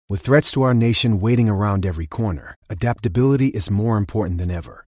With threats to our nation waiting around every corner, adaptability is more important than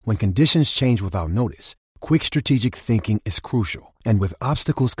ever. When conditions change without notice, quick strategic thinking is crucial. And with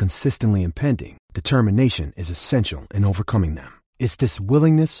obstacles consistently impending, determination is essential in overcoming them. It's this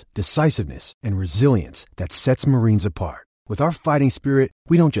willingness, decisiveness, and resilience that sets Marines apart. With our fighting spirit,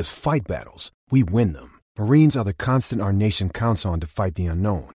 we don't just fight battles, we win them. Marines are the constant our nation counts on to fight the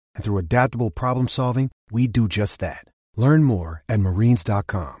unknown. And through adaptable problem solving, we do just that. Learn more at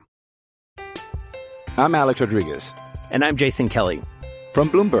marines.com. I'm Alex Rodriguez. And I'm Jason Kelly. From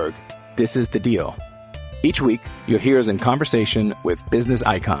Bloomberg, this is The Deal. Each week, you'll hear us in conversation with business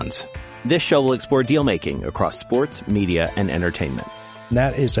icons. This show will explore deal-making across sports, media, and entertainment.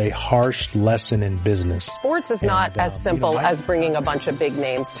 That is a harsh lesson in business. Sports is not as simple as bringing a bunch of big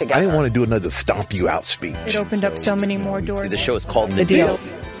names together. I didn't want to do another stomp you out speech. It opened up so many more doors. The show is called The Deal.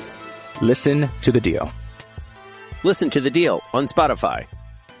 Listen to The Deal. Listen to The Deal on Spotify.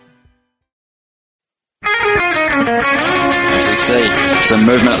 As we see some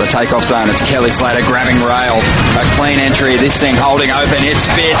movement at the takeoff zone, it's Kelly Slater grabbing rail. A clean entry, this thing holding open, it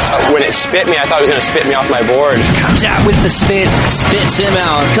spits. When it spit me, I thought it was going to spit me off my board. Comes out with the spit, spits him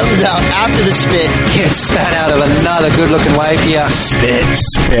out. Comes out after the spit, gets spat out of another good-looking wave here. Spit.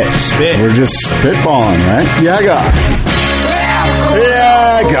 We're just spitballing, right? Yeah, guy.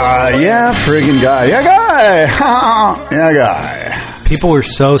 Yeah, friggin' guy. Yeah, guy. Yeah, guy. People were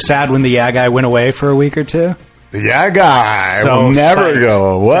so sad when the Yeah Guy went away for a week or two. Yeah, guy so will never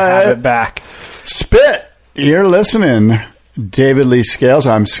go away. To have it back. Spit. You're listening. David Lee Scales.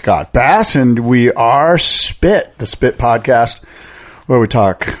 I'm Scott Bass, and we are Spit, the Spit podcast, where we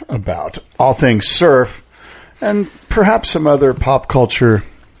talk about all things surf and perhaps some other pop culture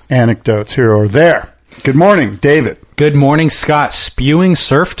anecdotes here or there. Good morning, David. Good morning, Scott. Spewing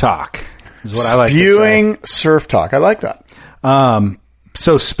surf talk is what I like to say. Spewing surf talk. I like that.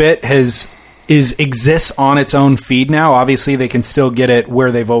 So Spit exists on its own feed now. Obviously, they can still get it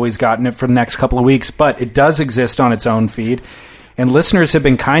where they've always gotten it for the next couple of weeks, but it does exist on its own feed. And listeners have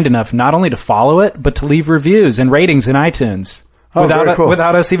been kind enough not only to follow it, but to leave reviews and ratings in iTunes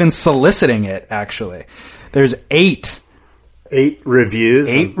without us even soliciting it, actually. There's 8 reviews.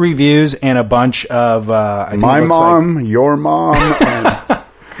 8 reviews and a bunch of... my mom, your mom, and...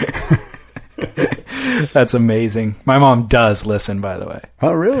 That's amazing. My mom does listen, by the way.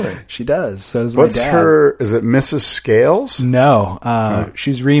 Oh, really? She does. So does What's my dad. her... Is it Mrs. Scales? No.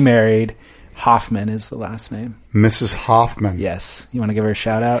 She's remarried. Hoffman is the last name. Mrs. Hoffman. Yes. You want to give her a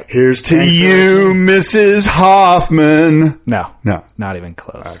shout out? Here's to you, Mrs. Hoffman. No. Not even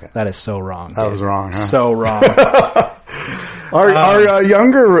close. Okay. That is so wrong. That was wrong, huh? So wrong. Our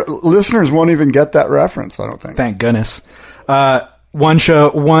younger listeners won't even get that reference, I don't think. Thank goodness. One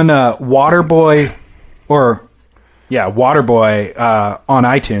Waterboy on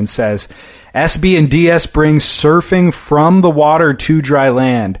iTunes says, SB and DS bring surfing from the water to dry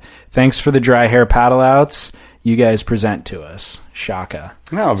land. Thanks for the dry hair paddle outs you guys present to us. Shaka.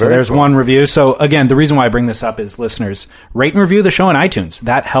 Oh, so there's one review. So again, the reason why I bring this up is listeners, rate and review the show on iTunes.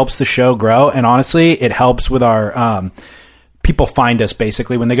 That helps the show grow. And honestly, it helps with our, people find us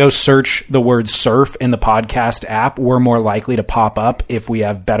basically. When they go search the word surf in the podcast app, we're more likely to pop up if we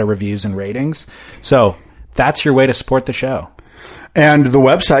have better reviews and ratings. So that's your way to support the show. And the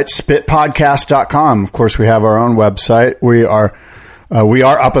website, spitpodcast.com. Of course, we have our own website. We are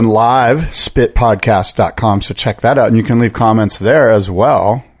up and live, spitpodcast.com. So check that out. And you can leave comments there as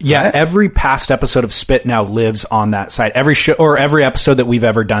well. Yeah, right? Every past episode of Spit now lives on that site. Every show or every episode that we've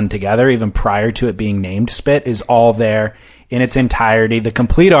ever done together, even prior to it being named Spit, is all there in its entirety. The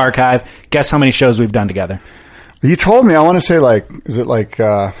complete archive. Guess how many shows we've done together? You told me, I want to say is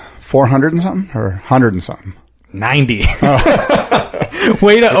it 400 and something or 100 and something? 90. Oh.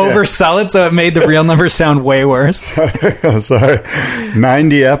 Way to oversell it so it made the real number sound way worse. Sorry.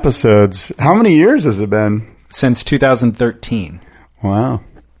 90 episodes. How many years has it been? Since 2013. Wow.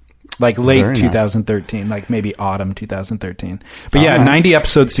 Late Very 2013, nice. Maybe autumn 2013. But yeah, 90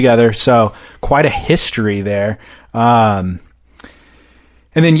 episodes together, so quite a history there. And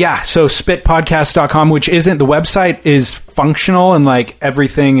then, so spitpodcast.com, which isn't, the website is functional and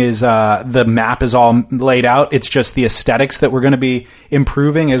everything is, the map is all laid out. It's just the aesthetics that we're going to be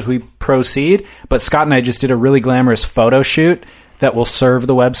improving as we proceed. But Scott and I just did a really glamorous photo shoot that will serve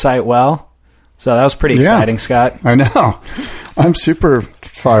the website well. So that was pretty exciting, Scott. I know. I'm super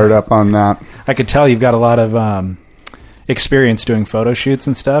fired up on that. I could tell you've got a lot of experience doing photo shoots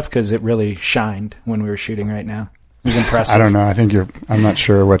and stuff because it really shined when we were shooting right now. It was impressive. I don't know. I think I'm not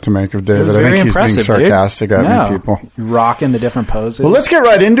sure what to make of David. I think he's being sarcastic at me, people. Rocking the different poses. Well, let's get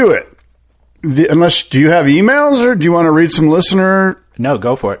right into it. Do you have emails or do you want to read some listener No,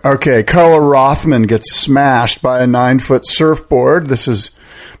 go for it. Okay, Koa Rothman gets smashed by a 9-foot surfboard. This is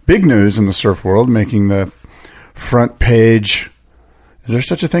big news in the surf world, making the front page. Is there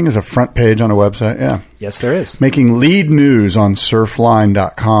such a thing as a front page on a website? Yeah. Yes, there is. Making lead news on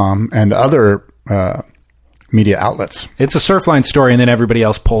surfline.com and other media outlets. It's a Surfline story, and then everybody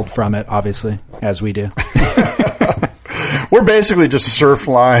else pulled from it, obviously, as we do. We're basically just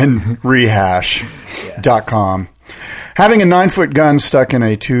surflinerehash.com. Having a 9-foot gun stuck in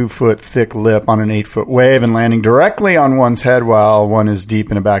a 2-foot thick lip on an 8-foot wave and landing directly on one's head while one is deep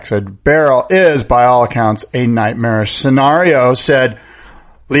in a backside barrel is, by all accounts, a nightmarish scenario, said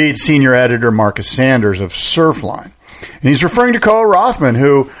lead senior editor Marcus Sanders of Surfline. And he's referring to Koa Rothman,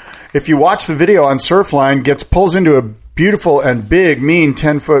 who, if you watch the video on Surfline, pulls into a beautiful and big, mean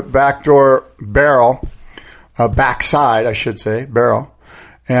 10-foot backdoor barrel, backside, I should say, barrel.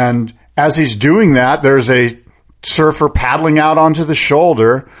 And as he's doing that, there's a surfer paddling out onto the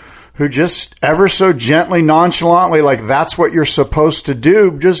shoulder who just ever so gently, nonchalantly, like that's what you're supposed to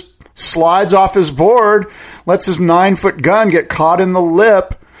do, just slides off his board, lets his 9-foot gun get caught in the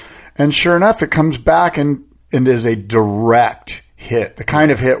lip, and sure enough, it comes back and is a direct hit. The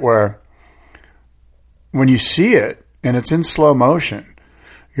kind of hit where when you see it and it's in slow motion,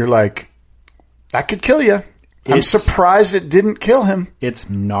 you're like, that could kill you. I'm surprised it didn't kill him. It's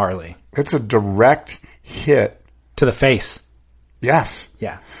gnarly. It's a direct hit. To the face. Yes.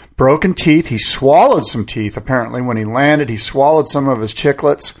 Yeah. Broken teeth. He swallowed some teeth, apparently, when he landed. He swallowed some of his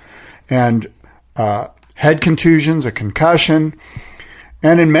chiclets. And head contusions, a concussion.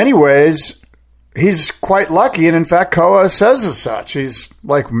 And in many ways, he's quite lucky. And in fact, Koa says as such. He's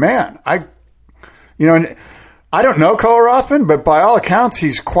like, man, I don't know Koa Rothman, but by all accounts,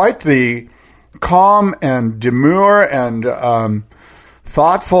 he's quite the calm and demure and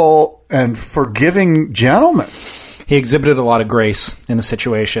thoughtful and forgiving gentleman. He exhibited a lot of grace in the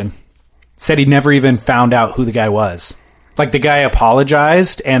situation. Said he never even found out who the guy was. Like, the guy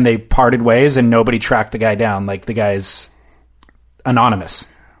apologized and they parted ways and nobody tracked the guy down. Like, the guy's anonymous.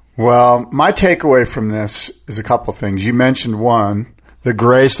 Well, my takeaway from this is a couple things. You mentioned one, the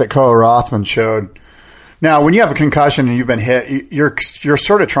grace that Koa Rothman showed. Now, when you have a concussion and you've been hit, you're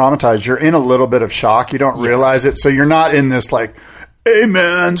sort of traumatized. You're in a little bit of shock. You don't realize it. So you're not in this like, hey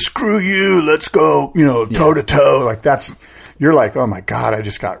man, screw you, let's go, toe to toe. Like you're like, oh my God, I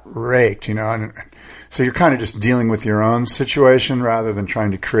just got raked, and so you're kind of just dealing with your own situation rather than trying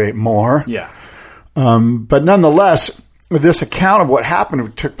to create more. Yeah. But nonetheless, this account of what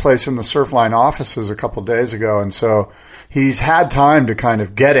happened took place in the Surfline offices a couple days ago. And so he's had time to kind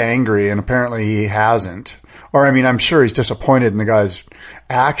of get angry, and apparently he hasn't. Or, I mean, I'm sure he's disappointed in the guy's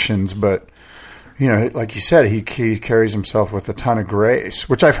actions, but like you said, he carries himself with a ton of grace,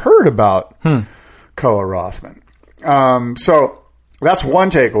 which I've heard about Koa Rothman. So that's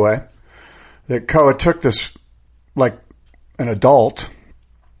one takeaway, that Koa took this like an adult.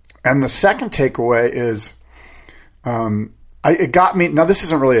 And the second takeaway is, it got me, now this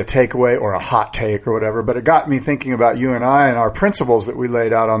isn't really a takeaway or a hot take or whatever, but it got me thinking about you and I and our principles that we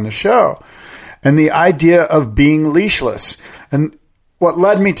laid out on the show and the idea of being leashless. And what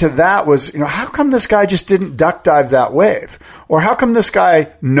led me to that was, how come this guy just didn't duck dive that wave? Or how come this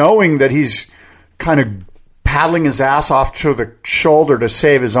guy, knowing that he's kind of paddling his ass off to the shoulder to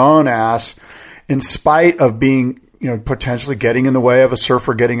save his own ass, in spite of being, potentially getting in the way of a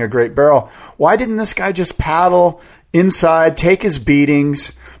surfer getting a great barrel, why didn't this guy just paddle inside, take his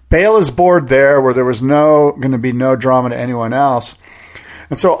beatings, bail his board there where there was going to be no drama to anyone else?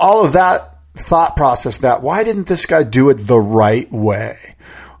 And so all of that thought process, that why didn't this guy do it the right way?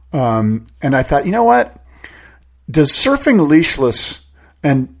 And I thought, you know what? Does surfing leashless,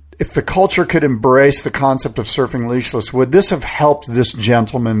 and if the culture could embrace the concept of surfing leashless, would this have helped this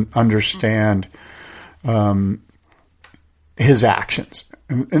gentleman understand his actions?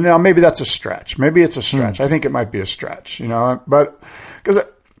 And now maybe that's a stretch. Maybe it's a stretch. I think it might be a stretch, but because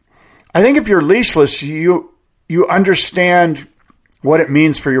I think if you're leashless, you understand what it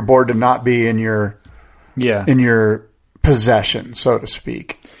means for your board to not be in your possession, so to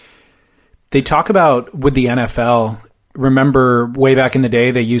speak. They talk about with the NFL, remember way back in the day,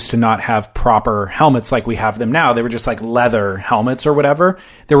 they used to not have proper helmets like we have them now. They were just like leather helmets or whatever.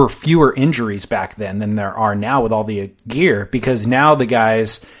 There were fewer injuries back then than there are now with all the gear, because now the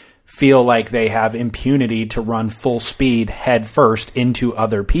guys feel like they have impunity to run full speed head first into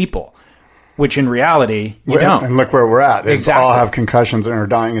other people, which in reality, you don't. And look where we're at. They Exactly. all have concussions and are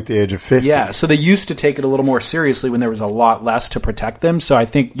dying at the age of 50. Yeah, so they used to take it a little more seriously when there was a lot less to protect them. So I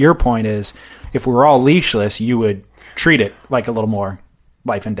think your point is, if we were all leashless, you would treat it like a little more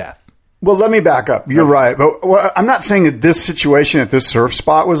life and death. Well, let me back up. You're right. But I'm not saying that this situation at this surf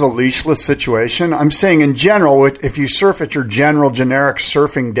spot was a leashless situation. I'm saying in general, if you surf at your generic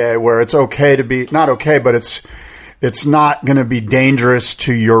surfing day where it's okay to be, not okay, but it's not going to be dangerous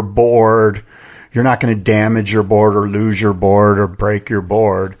to your board. You're not going to damage your board or lose your board or break your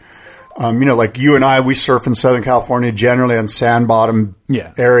board. Like you and I, we surf in Southern California generally on sand bottom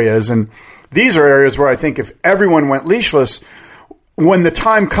areas. And these are areas where I think if everyone went leashless, when the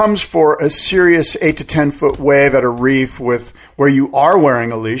time comes for a serious 8 to 10 foot wave at a reef where you are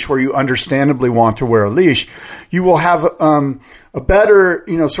wearing a leash, where you understandably want to wear a leash, you will have a better,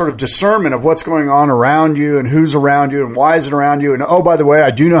 sort of discernment of what's going on around you and who's around you and why is it around you. And oh, by the way,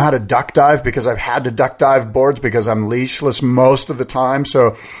 I do know how to duck dive because I've had to duck dive boards because I'm leashless most of the time.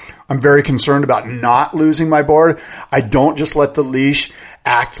 So I'm very concerned about not losing my board. I don't just let the leash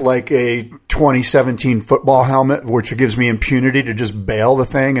act like a 2017 football helmet, which gives me impunity to just bail the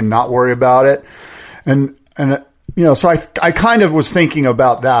thing and not worry about it. And so I kind of was thinking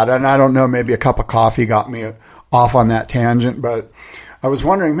about that. And I don't know, maybe a cup of coffee got me off on that tangent, but I was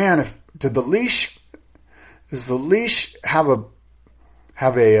wondering, man, does the leash have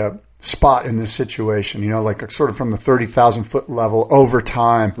a spot in this situation, like sort of from the 30,000 foot level over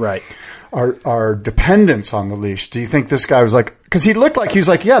time, right? Our dependence on the leash. Do you think this guy was like, because he looked like he was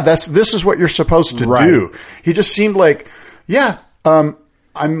like, yeah, this is what you're supposed to do. He just seemed like,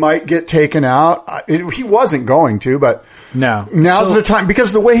 I might get taken out. He wasn't going to, but now's the time,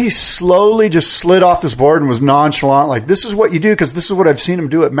 because the way he slowly just slid off this board and was nonchalant, like this is what you do because this is what I've seen him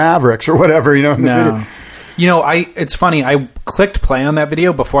do at Mavericks or whatever, in the video. It's funny. I clicked play on that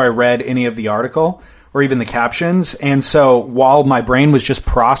video before I read any of the article or even the captions. And so while my brain was just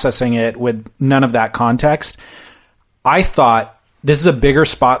processing it with none of that context, I thought this is a bigger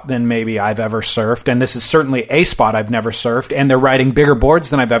spot than maybe I've ever surfed. And this is certainly a spot I've never surfed. And they're riding bigger boards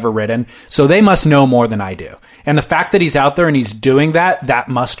than I've ever ridden. So they must know more than I do. And the fact that he's out there and he's doing that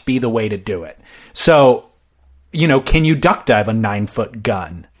must be the way to do it. So, can you duck dive a 9-foot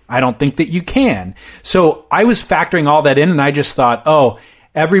gun? I don't think that you can. So I was factoring all that in, and I just thought,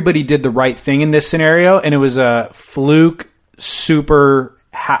 everybody did the right thing in this scenario, and it was a fluke, super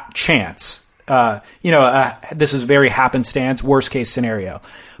chance. This is very happenstance, worst case scenario.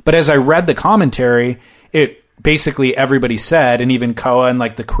 But as I read the commentary, it basically everybody said, and even Koa and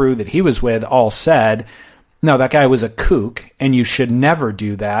like the crew that he was with all said, no, that guy was a kook, and you should never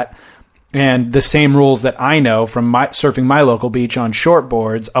do that. And the same rules that I know from surfing my local beach on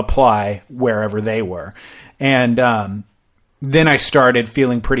shortboards apply wherever they were. And then I started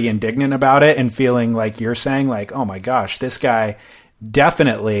feeling pretty indignant about it and feeling like you're saying, like, oh my gosh, this guy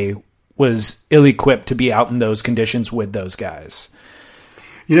definitely was ill-equipped to be out in those conditions with those guys.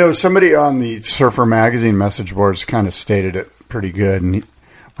 Somebody on the Surfer Magazine message boards kind of stated it pretty good, and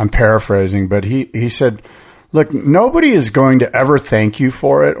I'm paraphrasing, but he said, look, nobody is going to ever thank you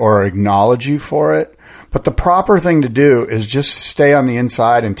for it or acknowledge you for it. But the proper thing to do is just stay on the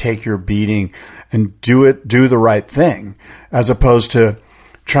inside and take your beating and do the right thing, as opposed to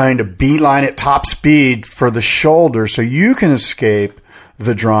trying to beeline at top speed for the shoulder so you can escape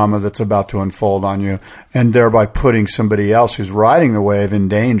the drama that's about to unfold on you, and thereby putting somebody else who's riding the wave in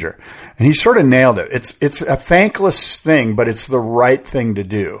danger. And he sort of nailed it. It's a thankless thing, but it's the right thing to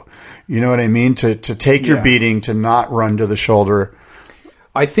do. You know what I mean? To take your beating, to not run to the shoulder.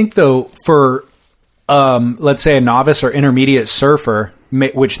 I think, though, for, let's say, a novice or intermediate surfer,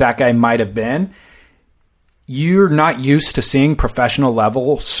 which that guy might have been, you're not used to seeing professional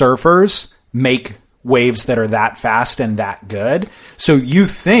level surfers make waves that are that fast and that good. So you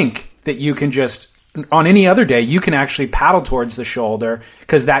think that you can just, on any other day, you can actually paddle towards the shoulder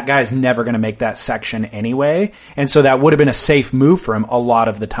because that guy's never going to make that section anyway. And so that would have been a safe move for him a lot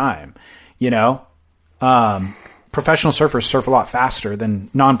of the time. Professional surfers surf a lot faster than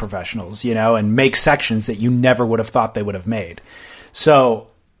non-professionals, and make sections that you never would have thought they would have made. So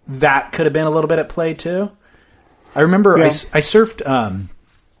that could have been a little bit at play too. I remember I surfed,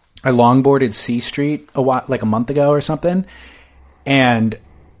 I longboarded C Street like a month ago or something, and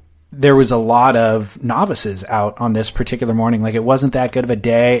there was a lot of novices out on this particular morning. Like, it wasn't that good of a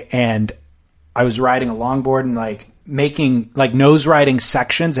day, and I was riding a longboard and like making like nose riding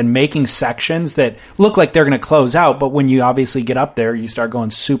sections and making sections that look like they're going to close out, but when you obviously get up there, you start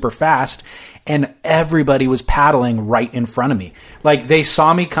going super fast, and everybody was paddling right in front of me. Like, they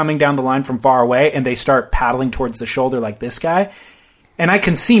saw me coming down the line from far away, and they start paddling towards the shoulder like this guy. And I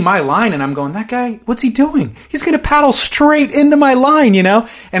can see my line, and I'm going, that guy, what's he doing? He's going to paddle straight into my line, And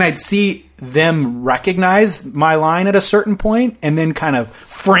I'd see them recognize my line at a certain point and then kind of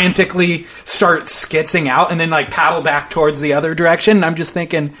frantically start skitzing out and then like paddle back towards the other direction. And I'm just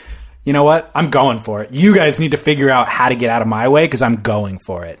thinking, you know what? I'm going for it. You guys need to figure out how to get out of my way because I'm going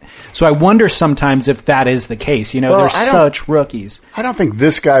for it. So I wonder sometimes if that is the case. You know, they're such rookies. I don't think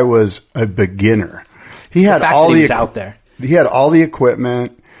this guy was a beginner. He had out there. He had all the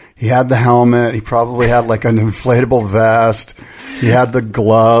equipment. He had the helmet. He probably had like an inflatable vest. He had the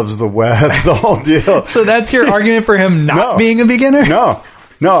gloves, the webs, the whole deal. So that's your argument for him not being a beginner? No,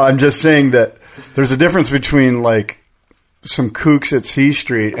 I'm just saying that there's a difference between like some kooks at C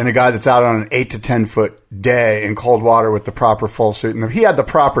Street and a guy that's out on an 8 to 10 foot day in cold water with the proper full suit. And if he had the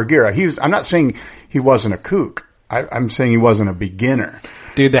proper gear, I'm not saying he wasn't a kook. I'm saying he wasn't a beginner.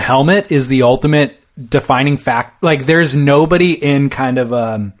 Dude, the helmet is the ultimate defining fact. Like, there's nobody in kind of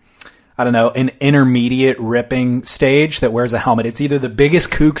I don't know, an intermediate ripping stage that wears a helmet. It's either the biggest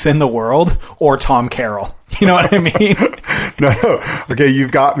kooks in the world or Tom Carroll. You know what I mean? No. Okay,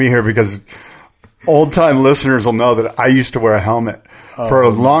 you've got me here because old-time listeners will know that I used to wear a helmet for a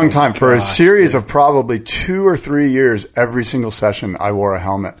long time. For a series of probably 2 or 3 years, every single session I wore a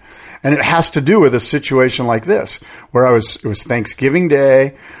helmet. And it has to do with a situation like this, where it was Thanksgiving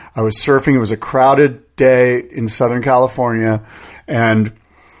Day. I was surfing. It was a crowded day in Southern California, and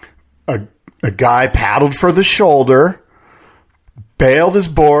a guy paddled for the shoulder, bailed his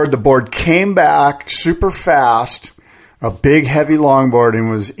board. The board came back super fast, a big, heavy longboard,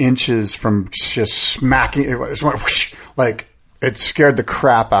 and was inches from just smacking. It just went whoosh, like it scared the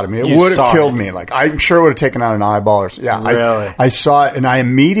crap out of me. It would have killed me. Like, I'm sure it would have taken out an eyeball. Really? I saw it, and I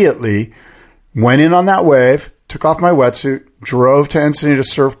immediately went in on that wave, took off my wetsuit, drove to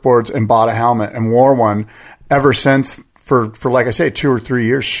Encinitas Surfboards, and bought a helmet and wore one ever since for like I say, 2 or 3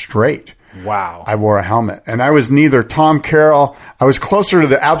 years straight. Wow. I wore a helmet. And I was neither Tom Carroll. I was closer to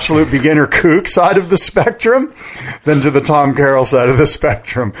the absolute beginner kook side of the spectrum than to the Tom Carroll side of the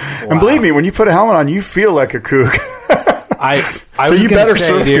spectrum. Wow. And believe me, when you put a helmet on, you feel like a kook. So you better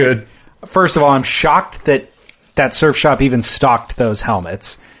surf good. First of all, I'm shocked that surf shop even stocked those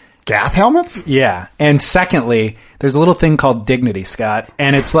helmets. Gath helmets? Yeah. And secondly, there's a little thing called dignity, Scott,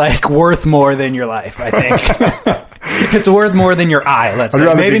 and it's like worth more than your life, I think. It's worth more than your eye, let's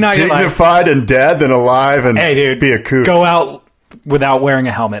say. Maybe not your life. Dignified and dead than alive and be a kook. Go out without wearing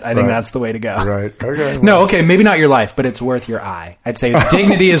a helmet. I think that's the way to go. Right. Okay. Well. No, okay, maybe not your life, but it's worth your eye. I'd say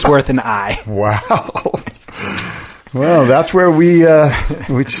dignity is worth an eye. Wow. Well, that's where we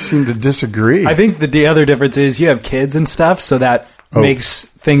seem to disagree. I think the other difference is you have kids and stuff, so that makes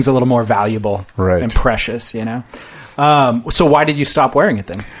things a little more valuable and precious, you know? So why did you stop wearing it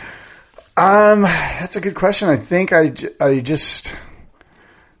then? That's a good question. I think I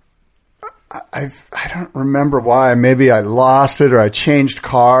don't remember why. Maybe I lost it or I changed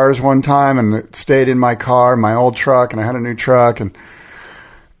cars one time and it stayed in my car, my old truck, and I had a new truck. And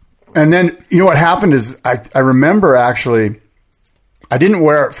then, you know what happened is I remember actually, I didn't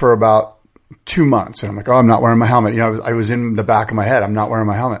wear it for about 2 months. And I'm like, I'm not wearing my helmet. You know, I was in the back of my head. I'm not wearing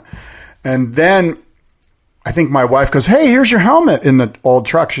my helmet. And then I think my wife goes, hey, here's your helmet in the old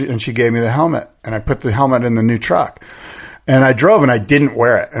truck. And she gave me the helmet. And I put the helmet in the new truck. And I drove and I didn't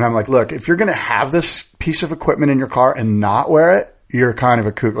wear it. And I'm like, look, if you're going to have this piece of equipment in your car and not wear it, you're kind of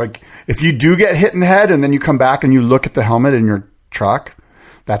a kook. Like, if you do get hit in the head and then you come back and you look at the helmet in your truck,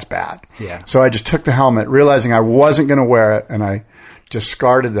 that's bad. Yeah. So I just took the helmet, realizing I wasn't going to wear it. And I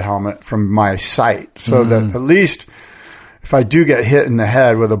discarded the helmet from my sight so that at least if I do get hit in the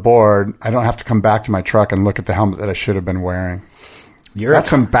head with a board, I don't have to come back to my truck and look at the helmet that I should have been wearing. That's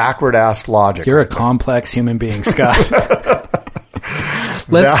some backward-ass logic. You're a complex human being, Scott.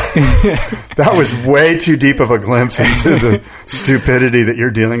 That was way too deep of a glimpse into the stupidity that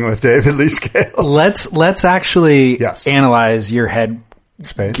you're dealing with, David Lee Scales. Let's actually analyze your head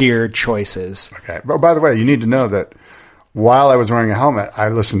gear choices. Okay. But by the way, you need to know that while I was wearing a helmet, I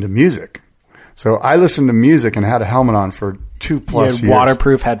listened to music. So I listened to music and had a helmet on for 2+ years.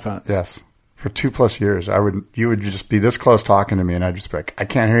 Waterproof headphones. Yes. For 2+ years. You would just be this close talking to me and I'd just be like, I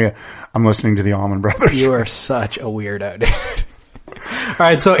can't hear you. I'm listening to the Allman Brothers. You are such a weirdo, dude. All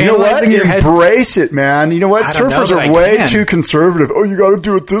right, so you know what? Embrace it, man. You know what? Surfers are way too conservative. Oh, you got to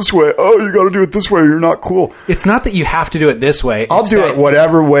do it this way. Oh, you got to do it this way. You're not cool. It's not that you have to do it this way. I'll do it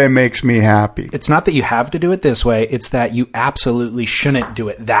whatever way makes me happy. It's not that you have to do it this way. It's that you absolutely shouldn't do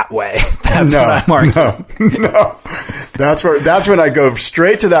it that way. That's what I'm arguing. No. That's when I go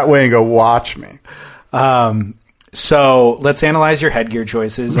straight to that way and go, watch me. So let's analyze your headgear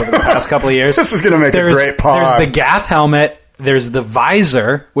choices over the past couple of years. This is going to make a great pod. There's the Gath helmet. There's the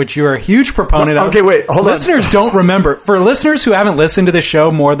visor, which you're a huge proponent of. Okay, wait, hold on. Listeners don't remember. For listeners who haven't listened to the show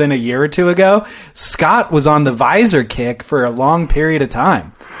more than a year or two ago, Scott was on the visor kick for a long period of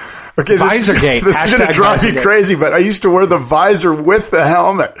time. Okay, Visorgate. This is going to drive you crazy, but I used to wear the visor with the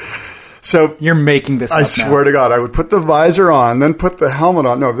helmet. So you're making this up I swear now. to God, I would put the visor on, then put the helmet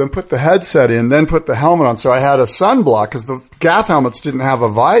on. No, then put the headset in, then put the helmet on. So I had a sunblock because the Gath helmets didn't have a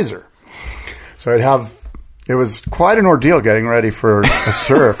visor. So it was quite an ordeal getting ready for a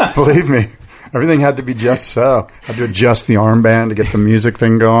surf. Believe me, everything had to be just so. I had to adjust the armband to get the music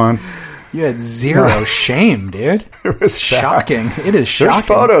thing going. You had zero shame, dude. It was shocking. It is shocking. There's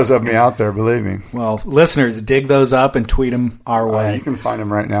photos of me out there, believe me. Well, listeners, dig those up and tweet them our way. You can find them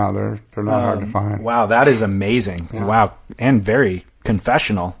right now. They're not hard to find. Wow, that is amazing. Yeah. Wow, and very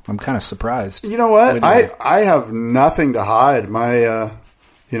confessional. I'm kind of surprised. You know what? I have nothing to hide. My,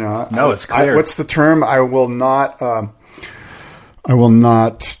 no, it's clear. What's the term? I will not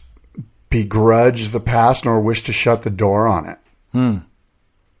begrudge the past nor wish to shut the door on it.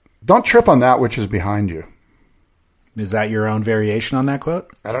 Don't trip on that which is behind you. Is that your own variation on that quote?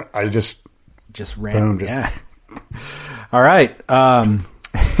 I just ran. Yeah. All right.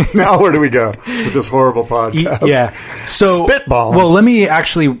 Now where do we go with this horrible podcast? Yeah. So spitballing. Well, let me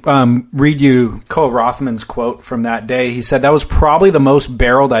actually read you Cole Rothman's quote from that day. He said, "That was probably the most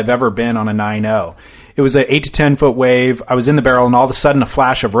barreled I've ever been on a 9.0. It was an 8 to 10 foot wave. I was in the barrel, and all of a sudden, a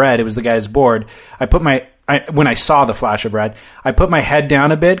flash of red. It was the guy's board. When I saw the flash of red, I put my head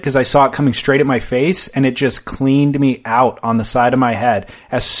down a bit because I saw it coming straight at my face, and it just cleaned me out on the side of my head.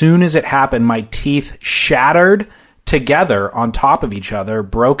 As soon as it happened, my teeth shattered together on top of each other,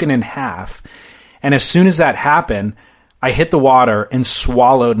 broken in half. And as soon as that happened, I hit the water and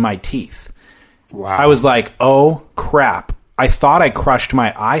swallowed my teeth. Wow. I was like, oh, crap. I thought I crushed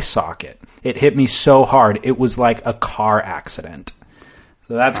my eye socket. It hit me so hard. It was like a car accident."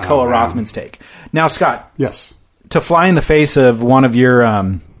 So that's Koa Rothman's take. Now, Scott. Yes. To fly in the face of one of your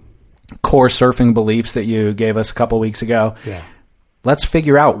core surfing beliefs that you gave us a couple weeks ago, let's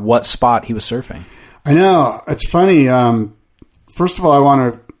figure out what spot he was surfing. I know. It's funny. First of all, I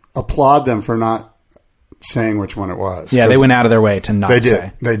want to applaud them for not saying which one it was. Yeah, they went out of their way to not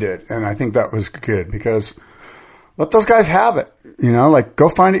say. They did. And I think that was good because let those guys have it. Go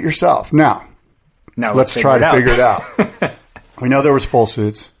find it yourself. Now let's try to figure it out. We know there was full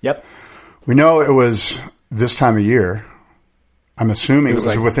suits. Yep. We know it was this time of year. I'm assuming it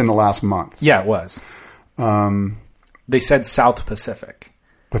was within the last month. Yeah, it was. They said South Pacific.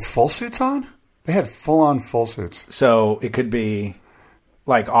 With full suits on? They had full-on full suits. So it could be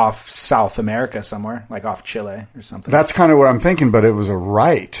like off South America somewhere, like off Chile or something. That's kind of what I'm thinking, but it was a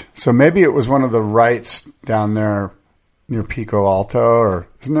right. So maybe it was one of the rights down there near Pico Alto, or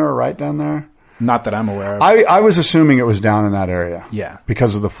isn't there a right down there? Not that I'm aware of. I was assuming it was down in that area. Yeah.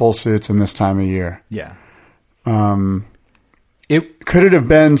 Because of the full suits and this time of year. Yeah. Could it have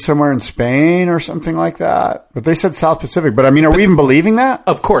been somewhere in Spain or something like that? But they said South Pacific. But are we even believing that?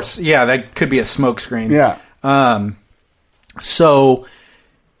 Of course. Yeah, that could be a smokescreen. Yeah. So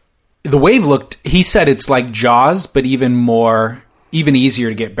the wave he said it's like Jaws, but even easier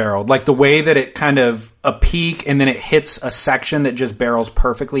to get barreled. Like the way that it kind of a peak and then it hits a section that just barrels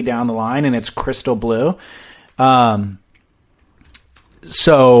perfectly down the line and it's crystal blue.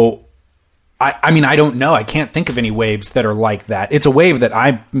 So I don't know. I can't think of any waves that are like that. It's a wave that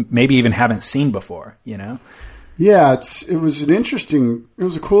I maybe even haven't seen before, Yeah, it was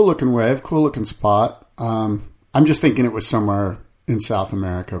a cool looking wave, cool looking spot. I'm just thinking it was somewhere in South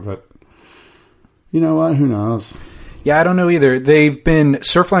America, but you know what? Who knows? Yeah, I don't know either.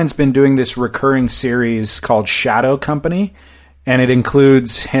 Surfline's been doing this recurring series called Shadow Company, and it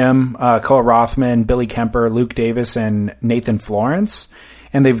includes him, Koa Rothman, Billy Kemper, Luke Davis, and Nathan Florence.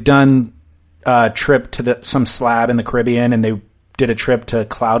 And they've done a trip to some slab in the Caribbean, and they did a trip to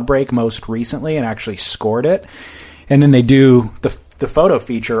Cloudbreak most recently and actually scored it. And then they do the photo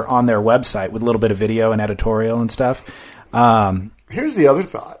feature on their website with a little bit of video and editorial and stuff. Here's the other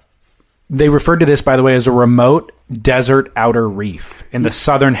thought. They referred to this, by the way, as a remote desert outer reef in the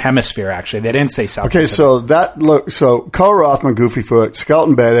southern hemisphere, actually. They didn't say South Pacific. So Koa Rothman, Goofyfoot,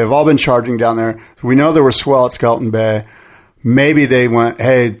 Skeleton Bay, they've all been charging down there. So we know there was swell at Skeleton Bay. Maybe they went,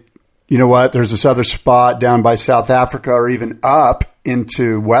 hey, you know what? There's this other spot down by South Africa or even up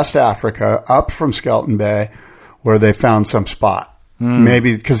into West Africa, up from Skeleton Bay, where they found some spot.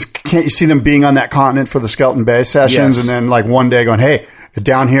 Maybe, because can't you see them being on that continent for the Skeleton Bay sessions and then like one day going, hey,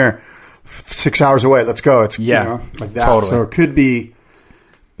 down here, 6 hours away, let's go. It's like that. Totally. So it could be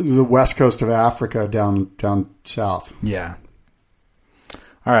the west coast of Africa down south. Yeah.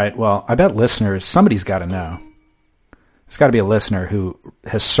 All right. Well, I bet somebody's got to know. There's got to be a listener who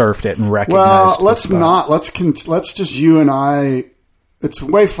has surfed it and recognized. Well, let's just you and I. It's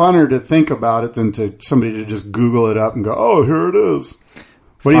way funner to think about it than to somebody to just Google it up and go, oh, here it is.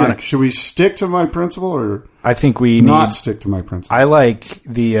 What do you think? Should we stick to my principle or I think we not stick to my principle? I like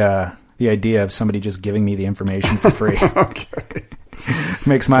the the idea of somebody just giving me the information for free. Okay.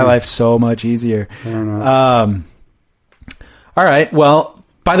 Makes my life so much easier. Fair enough. All right. Well,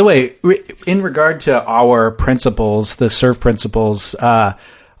 by the way, in regard to our principles, the surf principles, a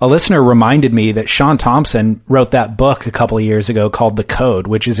listener reminded me that Sean Thompson wrote that book a couple of years ago called The Code,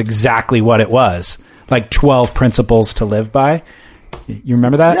 which is exactly what it was. Like 12 principles to live by. You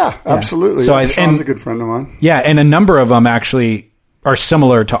remember that? Yeah, absolutely. So Sean's a good friend of mine. Yeah, and a number of them actually are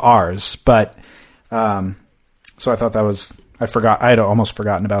similar to ours. But so I thought that was... I had almost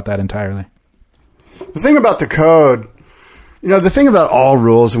forgotten about that entirely. The thing about the code, the thing about all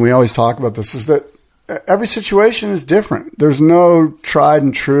rules, and we always talk about this, is that every situation is different. There's no tried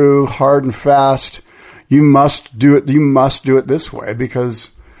and true, hard and fast. You must do it. You must do it this way because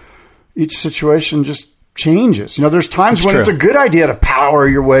each situation just changes. There's times when it's a good idea to power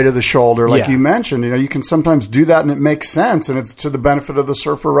your way to the shoulder, like you mentioned. You can sometimes do that and it makes sense, and it's to the benefit of the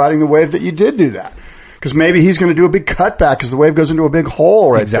surfer riding the wave that you did do that. Because maybe he's going to do a big cutback because the wave goes into a big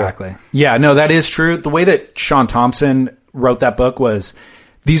hole right there. Yeah, no, that is true. The way that Sean Thompson wrote that book was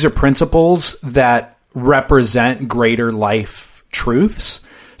these are principles that represent greater life truths.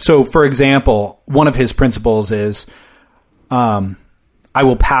 So, for example, one of his principles is I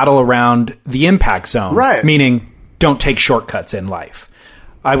will paddle around the impact zone. Right. Meaning don't take shortcuts in life.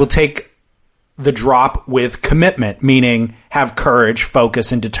 I will take the drop with commitment, meaning have courage,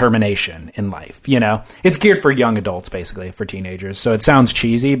 focus, and determination in life. It's geared for young adults, basically, for teenagers. So it sounds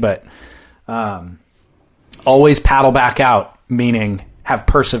cheesy, but always paddle back out, meaning have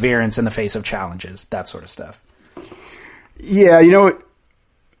perseverance in the face of challenges, that sort of stuff. Yeah,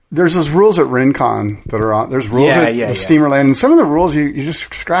 there's those rules at Rincon that are on. There's rules at the Steamer Lane, and some of the rules you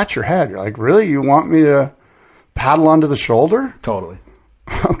just scratch your head. You're like, really? You want me to paddle onto the shoulder? Totally.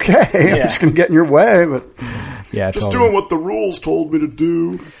 Okay, I'm just going to get in your way, but just doing what the rules told me to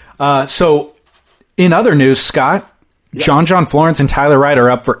do. So, in other news, Scott, John Florence and Tyler Wright are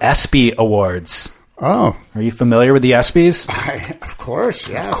up for ESPY Awards. Oh. Are you familiar with the ESPYs? Of course,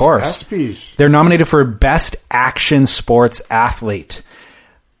 yes. Of course. ESPYs. They're nominated for Best Action Sports Athlete.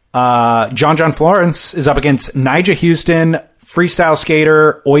 John Florence is up against Nyjah Huston, freestyle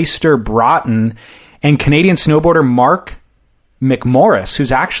skater Oyster Broughton, and Canadian snowboarder Mark McMorris,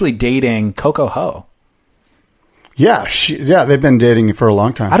 who's actually dating Coco Ho. Yeah, they've been dating for a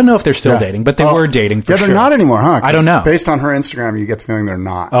long time. I don't know if they're still dating, but they were dating for sure. Yeah, they're not anymore, huh? I don't know. Based on her Instagram, you get the feeling they're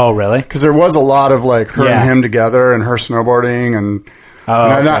not. Oh, really? Because there was a lot of her and him together and her snowboarding, and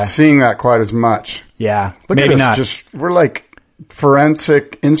I'm not seeing that quite as much. Yeah, Look maybe at us, not. We're like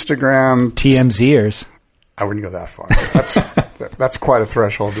forensic Instagram TMZers. I wouldn't go that far. That's quite a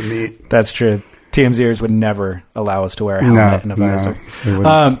threshold to meet. That's true. TMZers would never allow us to wear a helmet and a visor.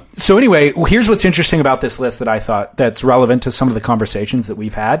 So anyway, here's what's interesting about this list that I thought that's relevant to some of the conversations that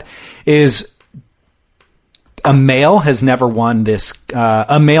we've had is a male has never won this,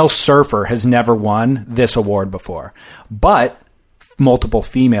 a male surfer has never won this award before, but multiple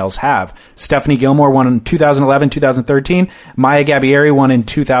females have. Stephanie Gilmore won in 2011, 2013. Maya Gabieri won in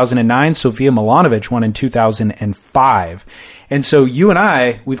 2009. Sofia Milanovic won in 2005. And so you and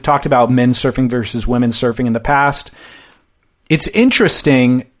I, we've talked about men surfing versus women surfing in the past. It's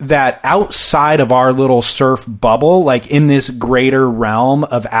interesting that outside of our little surf bubble, like in this greater realm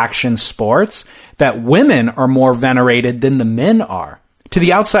of action sports, that women are more venerated than the men are. To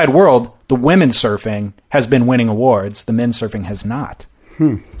the outside world, the women surfing has been winning awards. The men surfing has not.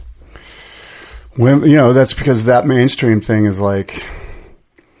 Women, that's because that mainstream thing is like,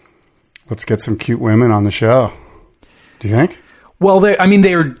 let's get some cute women on the show. Do you think? Well,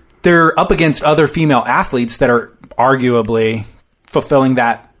 they're up against other female athletes that are arguably fulfilling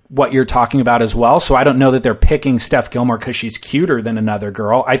that what you're talking about as well. So I don't know that they're picking Steph Gilmore because she's cuter than another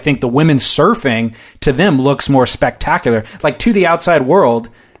girl. I think the women surfing to them looks more spectacular. Like to the outside world,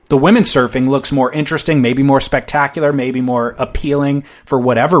 the women surfing looks more interesting, maybe more spectacular, maybe more appealing for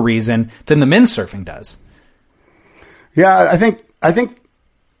whatever reason than the men's surfing does. Yeah, I think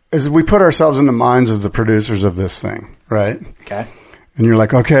as we put ourselves in the minds of the producers of this thing, right? Okay. And you're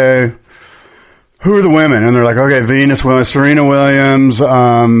like, okay, who are the women? And they're like, okay, Venus Williams, Serena Williams,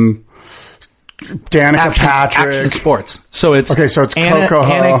 Danica Patrick. Action sports. So it's Coco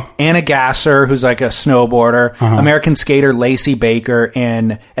Ho. Anna Gasser, who's like a snowboarder, American skater Lacey Baker,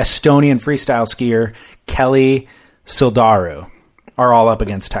 and Estonian freestyle skier Kelly Sildaru are all up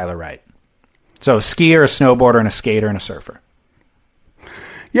against Tyler Wright. So a skier, a snowboarder, and a skater, and a surfer.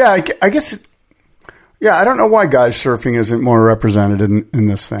 Yeah, I guess... Yeah, I don't know why guys surfing isn't more represented in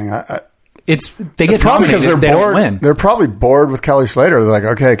this thing. They get probably because they're bored. Don't win. They're probably bored with Kelly Slater. They're like,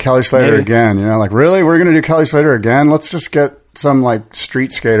 okay, Kelly Slater again. Like, really? We're going to do Kelly Slater again? Let's just get some like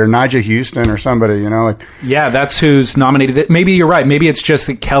street skater, Nyjah Houston or somebody, like. Yeah, that's who's nominated. Maybe you're right. Maybe it's just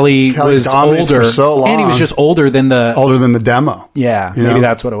that Kelly was older, for so long, and he was just older than the demo. Yeah, maybe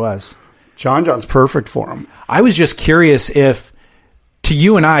that's what it was. John's perfect for him. I was just curious if, to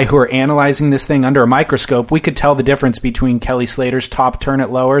you and I who are analyzing this thing under a microscope, we could tell the difference between Kelly Slater's top turn at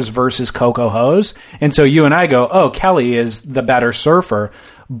lowers versus Coco Hose. And so you and I go, oh, Kelly is the better surfer.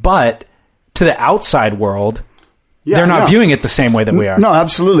 But to the outside world, they're not viewing it the same way that we are. No,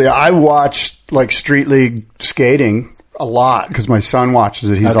 absolutely. I watched like Street League skating a lot because my son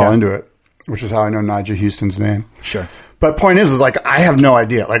watches it. He's all into it, which is how I know Nyjah Houston's name. Sure. But point is like, I have no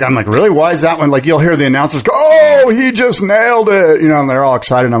idea. Like, I'm like, really? Why is that one? Like, you'll hear the announcers go, oh, he just nailed it. And they're all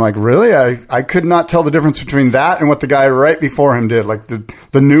excited. And I'm like, really? I could not tell the difference between that and what the guy right before him did. Like,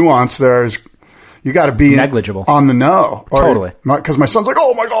 the nuance there is, you got to be negligible on the know. Totally. Because my son's like,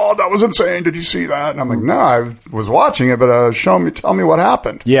 oh my God, that was insane. Did you see that? And I'm like, no, I was watching it, but tell me what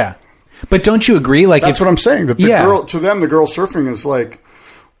happened. Yeah. But don't you agree? Like, that's what I'm saying. That the girl, to them, the girl surfing is like,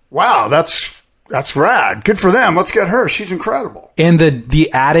 wow, that's rad. Good for them. Let's get her. She's incredible. And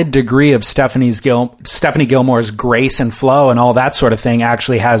the added degree of Stephanie Gilmore's grace and flow and all that sort of thing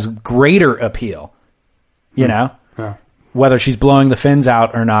actually has greater appeal. You know? Yeah. Whether she's blowing the fins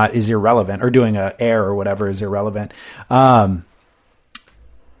out or not is irrelevant, or doing a air or whatever is irrelevant. Yeah,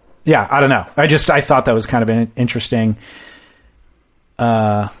 I don't know. I thought that was kind of an interesting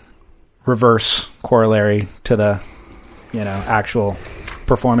reverse corollary to the, actual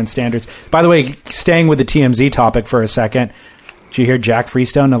performance standards. By the way, staying with the TMZ topic for a second, did you hear Jack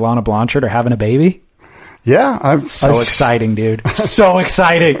Freestone and Alana Blanchard are having a baby? Yeah. Exciting, dude. So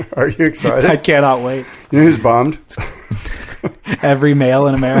exciting. Are you excited? I cannot wait. You know who's bummed? Every male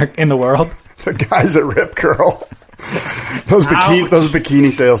in America, in the world. The guys at Rip Curl. Those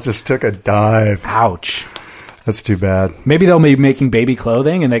bikini sales just took a dive. Ouch. That's too bad. Maybe they'll be making baby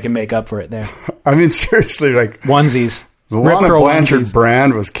clothing and they can make up for it there. I mean, seriously, like onesies. The Lana Blanchard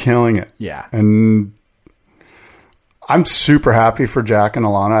brand was killing it. Yeah. And I'm super happy for Jack and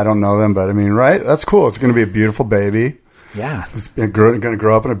Alana. I don't know them, but I mean, right? That's cool. It's going to be a beautiful baby. Yeah. It's going to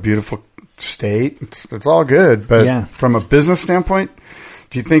grow up in a beautiful state. It's all good. But from a business standpoint,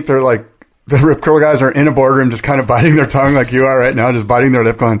 do you think they're like, the Rip Curl guys are in a boardroom just kind of biting their tongue like you are right now, just biting their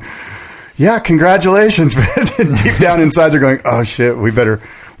lip going, yeah, congratulations. But deep down inside, they're going, oh shit, we better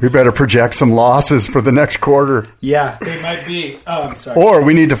project some losses for the next quarter. Yeah, they might be. Oh, I'm sorry. Or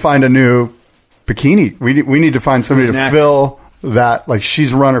we need to find a new bikini. We need to find somebody to fill that. Like,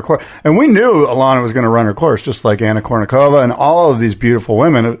 she's run her course. And we knew Alana was going to run her course, just like Anna Kournikova and all of these beautiful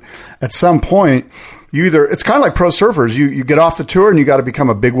women. At some point, it's kind of like pro surfers. You get off the tour and you got to become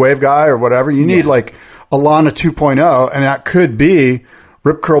a big wave guy or whatever. You need like Alana 2.0, and that could be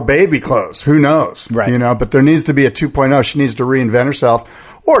Rip Curl baby clothes. Who knows? Right. But there needs to be a 2.0. She needs to reinvent herself.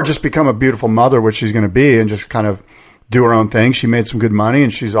 Or just become a beautiful mother, which she's going to be, and just kind of do her own thing. She made some good money,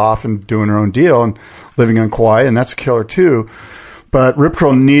 and she's off and doing her own deal and living on Kauai, and that's a killer too. But Rip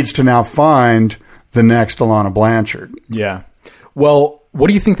Curl needs to now find the next Alana Blanchard. Yeah. Well, what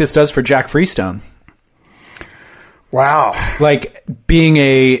do you think this does for Jack Freestone? Wow. Like, being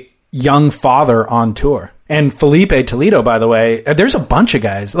a young father on tour. And Felipe Toledo, by the way, there's a bunch of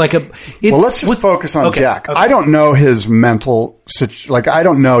guys. Well, let's just focus on Jack. Okay. I don't know his mental I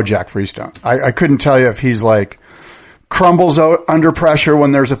don't know Jack Freestone. I couldn't tell you if he's like crumbles out under pressure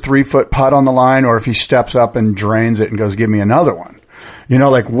when there's a 3-foot putt on the line, or if he steps up and drains it and goes, give me another one.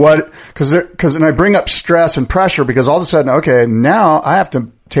 Like what? And I bring up stress and pressure because all of a sudden, okay, now I have to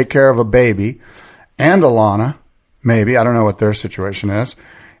take care of a baby and Alana. Maybe, I don't know what their situation is.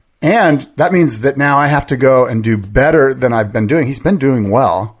 And that means that now I have to go and do better than I've been doing. He's been doing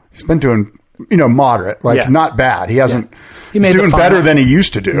well. He's been doing, moderate, not bad. He hasn't, he's doing better than he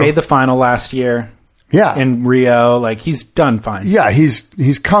used to do. Made the final last year. Yeah. In Rio. He's done fine. Yeah.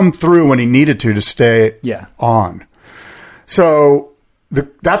 He's come through when he needed to stay on. So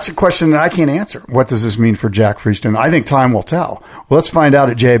that's a question that I can't answer. What does this mean for Jack Freestone? I think time will tell. Well, let's find out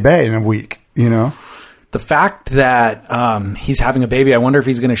at J-Bay in a week, The fact that he's having a baby, I wonder if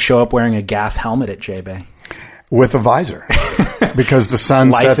he's going to show up wearing a Gath helmet at J-Bay. With a visor. Because the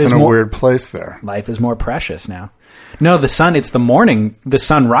sun sets in a weird place there. Life is more precious now. No, it's the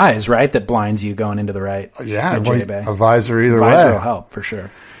sunrise, right, that blinds you going into the right. Yeah, at J-Bay. A visor either way. A visor will help, for sure,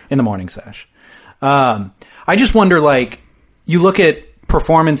 in the morning sesh. I just wonder, you look at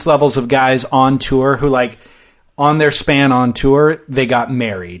performance levels of guys on tour who, on their span on tour, they got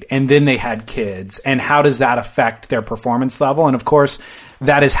married and then they had kids. And how does that affect their performance level? And of course,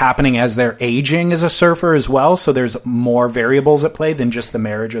 that is happening as they're aging as a surfer as well. So there's more variables at play than just the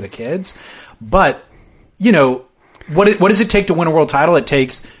marriage or the kids. But, What does it take to win a world title? It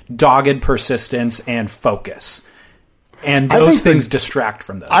takes dogged persistence and focus. And those things distract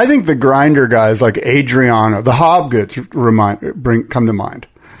from those. I think the grinder guys like Adriano, the Hobgoods come to mind.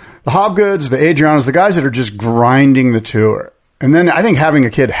 The Hobgoods, the Adrianos, the guys that are just grinding the tour. And then I think having a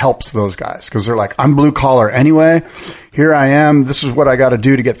kid helps those guys because they're like, I'm blue collar anyway. Here I am. This is what I got to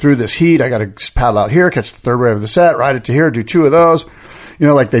do to get through this heat. I got to paddle out here, catch the third wave of the set, ride it to here, do 2 of those. You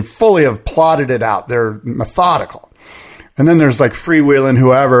know, like they fully have plotted it out. They're methodical. And then there's like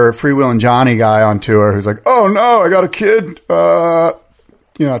freewheeling Johnny guy on tour who's like, oh no, I got a kid.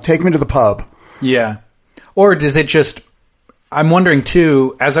 Take me to the pub. Yeah. Or does it just, I'm wondering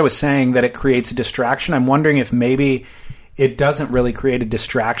too, as I was saying that it creates a distraction, I'm wondering if maybe it doesn't really create a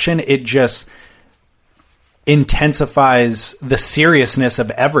distraction. It just intensifies the seriousness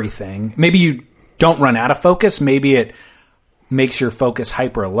of everything. Maybe you don't run out of focus. Maybe it makes your focus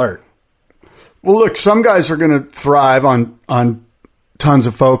hyper alert. Well, look, some guys are going to thrive on tons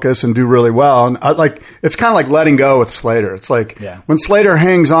of focus and do really well. And it's kind of like letting go with Slater. It's like when Slater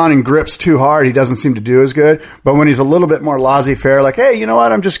hangs on and grips too hard, he doesn't seem to do as good. But when he's a little bit more laissez-faire, like, hey, you know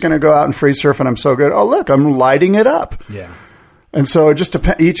what? I'm just going to go out and free surf and I'm so good. Oh, look, I'm lighting it up. Yeah. And so it just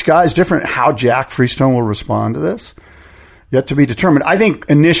depends. Each guy's different. How Jack Freestone will respond to this, yet to be determined. I think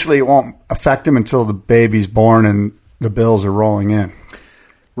initially it won't affect him until the baby's born and the bills are rolling in.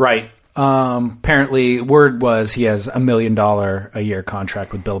 Right. Apparently, word was he has $1 million a year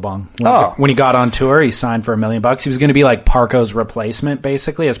contract with Billabong. When he got on tour, he signed for $1 million. He was going to be like Parco's replacement,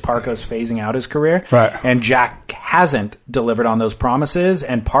 basically, as Parco's phasing out his career. Right. And Jack hasn't delivered on those promises.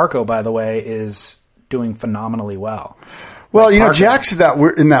 And Parco, by the way, is doing phenomenally well. Well, Jack's in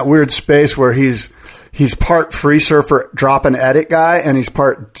that weird space where he's part free surfer, drop and edit guy, and he's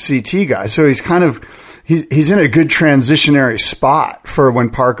part CT guy. So he's kind of he's in a good transitionary spot for when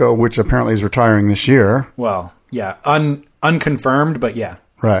Parco, which apparently is retiring this year. Well, yeah, unconfirmed, but yeah,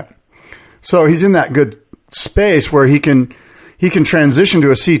 right. So he's in that good space where he can transition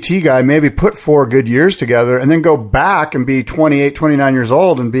to a CT guy, maybe put 4 good years together, and then go back and be 28, 29 years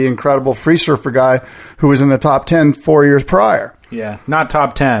old and be an incredible free surfer guy who was in the top 10 4 years prior. Yeah, not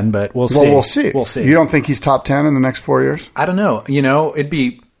top 10, but we'll see. Well, we'll see. We'll see. You don't think he's top 10 in the next 4 years? I don't know. It'd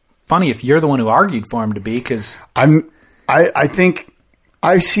be funny if you're the one who argued for him to be, because I think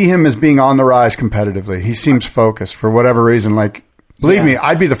I see him as being on the rise competitively. He seems focused for whatever reason. Like, believe me,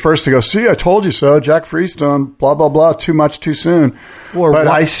 I'd be the first to go, see, I told you so, Jack Freestone, blah, blah, blah, too much, too soon. But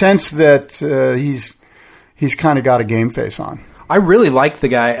I sense that he's kind of got a game face on. I really like the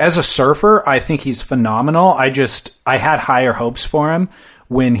guy. As a surfer, I think he's phenomenal. I had higher hopes for him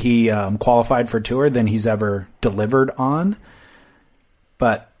when he qualified for tour than he's ever delivered on.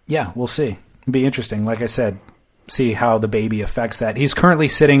 But yeah, we'll see. It'll be interesting. Like I said, see how the baby affects that. He's currently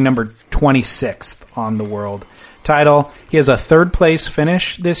sitting number 26th on the world title. He has a 3rd place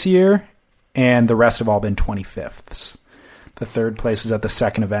finish this year, and the rest have all been 25ths. The 3rd place was at the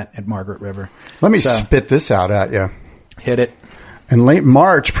 2nd event at Margaret River. Let me spit this out at you. Hit it. In late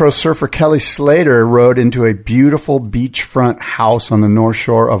March, pro surfer Kelly Slater rode into a beautiful beachfront house on the north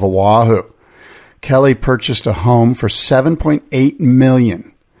shore of Oahu. Kelly purchased a home for $7.8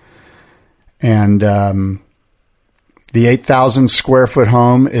 million. And the 8,000 square foot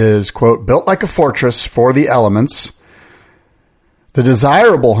home is, quote, built like a fortress for the elements. The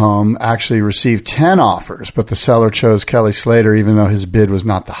desirable home actually received 10 offers, but the seller chose Kelly Slater even though his bid was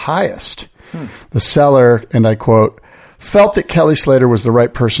not the highest. The seller, and I quote, felt that Kelly Slater was the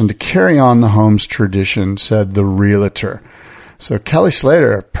right person to carry on the home's tradition, said the realtor. So Kelly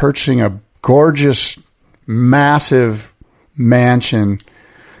Slater purchasing a gorgeous, massive mansion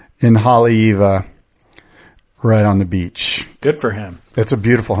in Haleiwa right on the beach. Good for him. It's a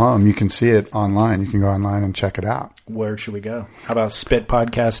beautiful home. You can see it online. You can go online and check it out. Where should we go? How about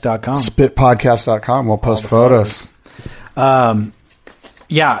spitpodcast.com? Spitpodcast.com. We'll post photos.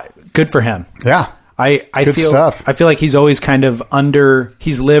 Yeah, good for him. Yeah. I feel stuff. I feel like he's always kind of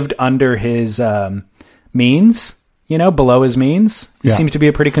he's lived under his means, below his means. He seems to be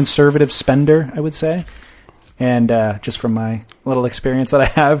a pretty conservative spender, I would say. And just from my little experience that I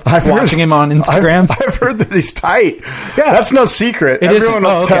have watching him on Instagram. I've heard that he's tight. Yeah. That's no secret. Everyone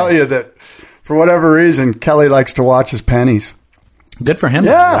will tell you that for whatever reason, Kelly likes to watch his pennies. Good for him,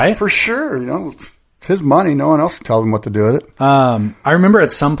 yeah, right? For sure. It's his money. No one else can tell him what to do with it. I remember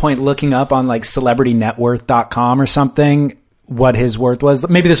at some point looking up on like celebritynetworth.com or something what his worth was.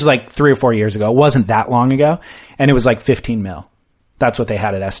 Maybe this was like 3 or 4 years ago. It wasn't that long ago. And it was like 15 mil. That's what they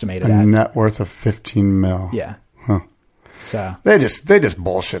had it estimated at. A net worth of 15 mil. Yeah. Huh. So they just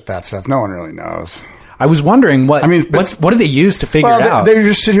bullshit that stuff. No one really knows. I was wondering what do they use to figure it out? They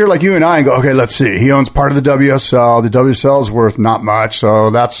just sit here like you and I and go, okay, let's see. He owns part of the WSL. The WSL is worth not much,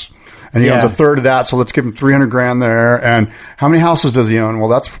 so that's, and he owns a third of that, so let's give him $300,000 there. And how many houses does he own? Well,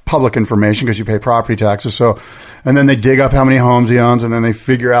 that's public information because you pay property taxes. So, and then they dig up how many homes he owns, and then they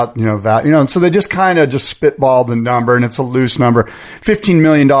figure out, that, and so they just kind of just spitball the number, and it's a loose number. $15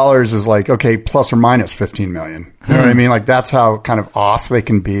 million is like, okay, plus or minus $15 million. You know what I mean? Like, that's how kind of off they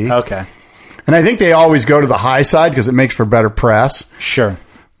can be. Okay. And I think they always go to the high side because it makes for better press. Sure.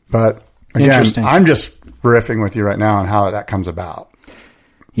 But again, I'm just riffing with you right now on how that comes about.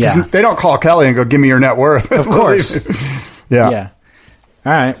 Yeah. They don't call Kelly and go, give me your net worth. Of course. Yeah.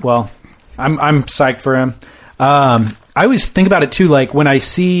 All right. Well, I'm psyched for him. I always think about it too. Like when I've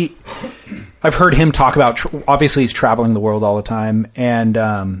heard him talk about, obviously he's traveling the world all the time.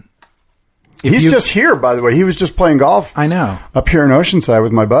 And, he's just here, by the way. He was just playing golf. I know. Up here in Oceanside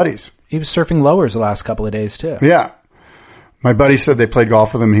with my buddies. He was surfing lowers the last couple of days too. Yeah. My buddy said they played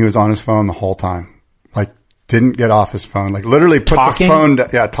golf with him and he was on his phone the whole time. Like, didn't get off his phone. Like, literally put the phone down.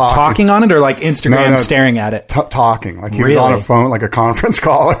 Yeah, talking. Talking on it or like Instagram staring at it? Talking. Like he was on a phone, like a conference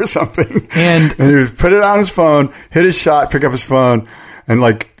call or something. And he was put it on his phone, hit his shot, pick up his phone, and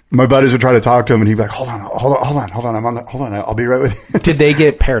like my buddies would try to talk to him and he'd be like, hold on. Hold on. I'll be right with you. Did they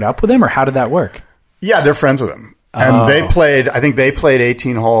get paired up with him or how did that work? Yeah, they're friends with him. And I think they played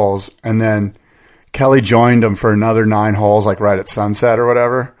 18 holes and then Kelly joined them for another 9 holes, like right at sunset or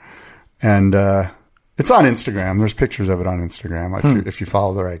whatever. And, it's on Instagram. There's pictures of it on Instagram if you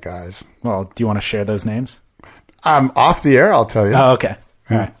follow the right guys. Well, do you want to share those names? Off the air, I'll tell you. Oh, okay.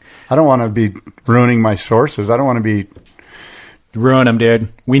 Yeah. All right. I don't want to be ruining my sources. I don't want to be... Ruin him,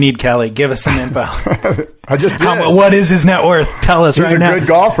 dude. We need Kelly. Give us some info. I just did. What is his net worth? Tell us right now. He's a good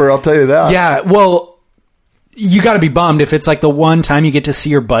golfer, I'll tell you that. Yeah, well... You got to be bummed if it's like the one time you get to see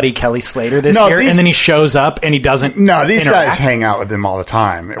your buddy Kelly Slater this year, and then he shows up and he doesn't. No, these guys hang out with him all the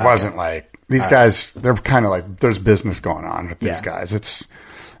time. It wasn't like these guys. They're kind of like there's business going on with these guys. It's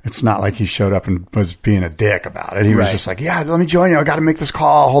not like he showed up and was being a dick about it. He was just like, yeah, let me join you. I got to make this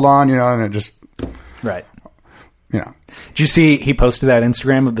call. Hold on, and it just Did you see he posted that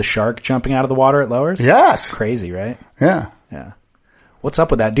Instagram of the shark jumping out of the water at Lowers? Yes, crazy, right? Yeah. What's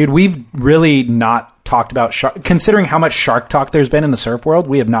up with that, dude? We've really not talked about shark. Considering how much shark talk there's been in the surf world,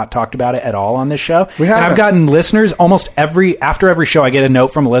 we have not talked about it at all on this show. We haven't. And I've gotten listeners after every show. I get a note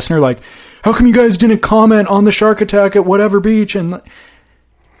from a listener like, "How come you guys didn't comment on the shark attack at whatever beach?" And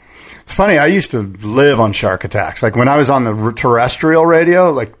it's funny. I used to live on shark attacks. Like when I was on the terrestrial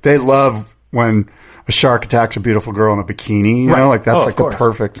radio, like they love when a shark attacks a beautiful girl in a bikini. You know, like that's like the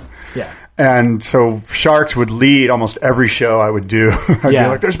perfect. Yeah. And so sharks would lead almost every show I would do. I'd be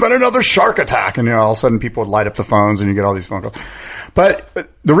like, there's been another shark attack. And, all of a sudden people would light up the phones and you get all these phone calls. But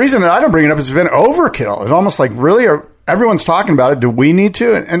the reason that I don't bring it up is it's been overkill. It's almost like really everyone's talking about it. Do we need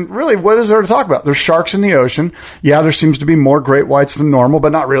to? And really, what is there to talk about? There's sharks in the ocean. Yeah, there seems to be more great whites than normal,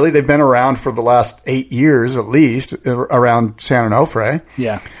 but not really. They've been around for the last 8 years at least around San Onofre.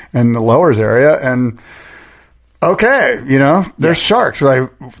 Yeah. And the Lowers area. And okay, there's sharks.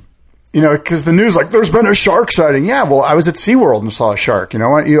 Because the news, like, there's been a shark sighting. Yeah, well, I was at SeaWorld and saw a shark. Why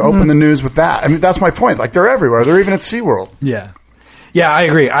don't you open the news with that? I mean, that's my point. Like, they're everywhere. They're even at SeaWorld. Yeah. Yeah, I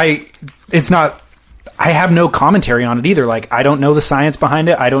agree. I have no commentary on it either. Like, I don't know the science behind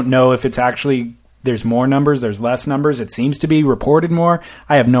it. I don't know if it's actually, there's more numbers, there's less numbers. It seems to be reported more.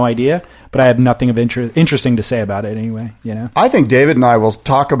 I have no idea, but I have nothing of interesting to say about it anyway, I think David and I will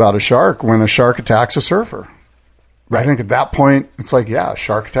talk about a shark when a shark attacks a surfer. Right. I think at that point, it's like,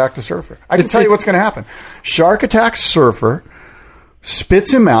 shark attacked a surfer. I can tell you what's going to happen. Shark attacks surfer,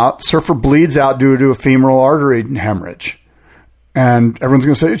 spits him out, surfer bleeds out due to a femoral artery hemorrhage. And everyone's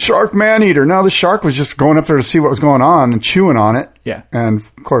going to say, shark man-eater. No, the shark was just going up there to see what was going on and chewing on it. Yeah. And,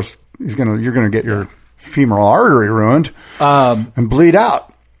 of course, you're going to get your femoral artery ruined and bleed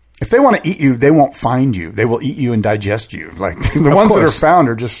out. If they want to eat you, they won't find you. They will eat you and digest you. Like the ones that are found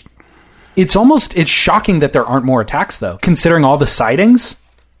are just... It's shocking that there aren't more attacks, though, considering all the sightings.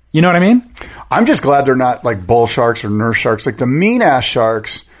 You know what I mean? I'm just glad they're not like bull sharks or nurse sharks. Like the mean-ass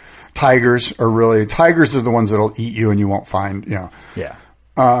sharks, tigers are the ones that'll eat you and you won't find, Yeah.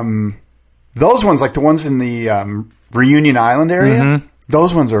 Those ones, like the ones in the Reunion Island area,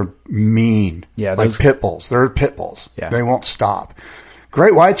 those ones are mean. Yeah. Like pit bulls. They're pit bulls. Yeah. They won't stop.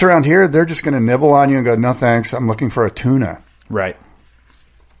 Great whites around here, they're just going to nibble on you and go, no thanks, I'm looking for a tuna. Right.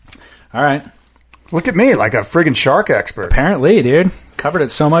 All right. Look at me, like a friggin' shark expert. Apparently, dude. Covered it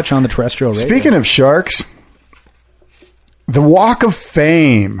so much on the terrestrial radio. Speaking of sharks, the Walk of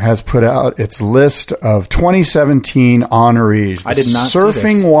Fame has put out its list of 2017 honorees. I did not see this.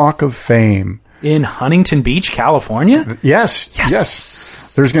 Surfing Walk of Fame In Huntington Beach, California?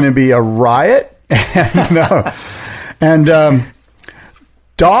 Yes. There's going to be a riot.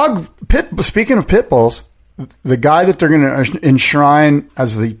 Speaking of pit bulls, the guy that they're going to enshrine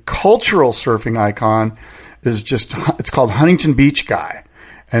as the cultural surfing icon is it's called Huntington Beach Guy.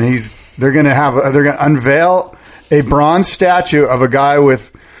 And they're going to unveil a bronze statue of a guy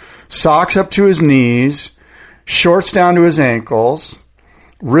with socks up to his knees, shorts down to his ankles,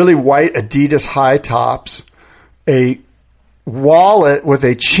 really white Adidas high tops, a wallet with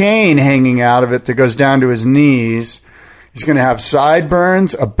a chain hanging out of it that goes down to his knees. He's going to have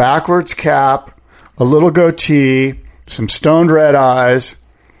sideburns, a backwards cap, a little goatee, some stoned red eyes.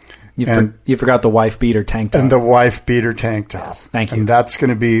 You forgot the wife beater tank top. And the wife beater tank top. Yes, thank you. And that's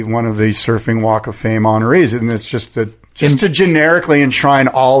going to be one of the Surfing Walk of Fame honorees. And it's just to generically enshrine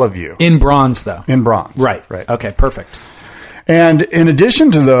all of you. In bronze, though. In bronze. Right. Okay, perfect. And in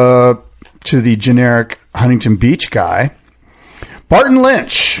addition to the generic Huntington Beach Guy, Barton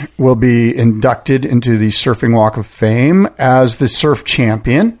Lynch will be inducted into the Surfing Walk of Fame as the surf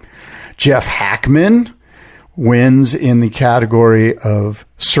champion. Jeff Hackman wins in the category of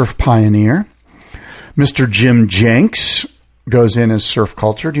surf pioneer. Mr. Jim Jenks goes in as surf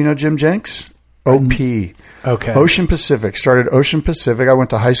culture. Do you know Jim Jenks? OP. Okay. Ocean Pacific. Started Ocean Pacific. I went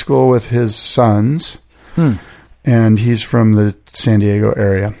to high school with his sons. And he's from the San Diego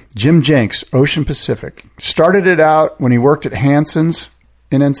area. Jim Jenks, Ocean Pacific. Started it out when he worked at Hanson's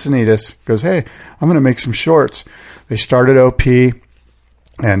in Encinitas. Goes, hey, I'm going to make some shorts. They started OP,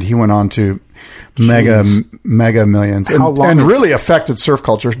 and he went on to mega millions. And really affected surf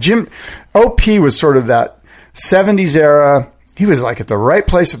culture. OP was sort of that 70s era. He was like at the right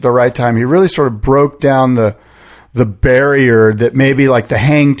place at the right time. He really sort of broke down the barrier that maybe like the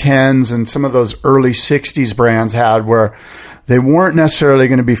Hang 10s and some of those early 60s brands had, where they weren't necessarily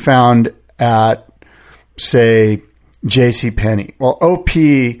going to be found at, say, JCPenney. Well, OP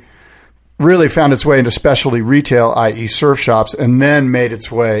really found its way into specialty retail, i.e. surf shops, and then made its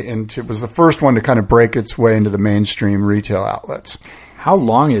way into, was the first one to kind of break its way into the mainstream retail outlets. How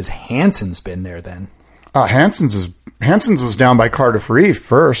long has Hanson's been there then? Hanson's was down by Cardiff Reef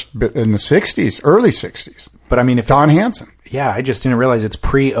first in the 60s, early 60s. But I mean, if Don Hanson. Yeah, I just didn't realize it's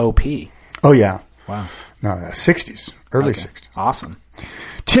pre-OP. Oh, yeah. Wow. No, 60s, early 60s. Awesome.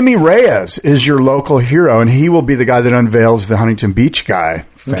 Timmy Reyes is your local hero, and he will be the guy that unveils the Huntington Beach Guy.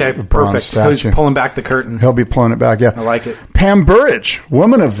 Okay, perfect. Who's pulling back the curtain? He'll be pulling it back, yeah. I like it. Pam Burridge,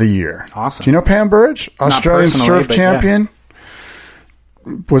 Woman of the Year. Awesome. Do you know Pam Burridge? Australian surf champion.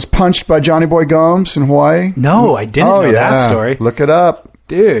 Yeah. Was punched by Johnny Boy Gomes in Hawaii. No, I didn't know that story. Look it up.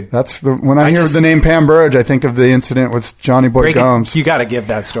 Dude. When I hear the name Pam Burridge, I think of the incident with Johnny Boy Gomes. You got to give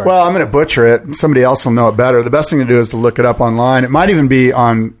that story. Well, I'm going to butcher it. Somebody else will know it better. The best thing to do is to look it up online. It might even be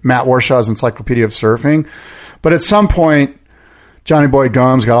on Matt Warshaw's Encyclopedia of Surfing. But at some point, Johnny Boy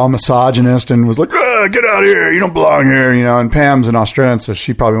Gomes got all misogynist and was like, get out of here. You don't belong here. And Pam's an Australian, so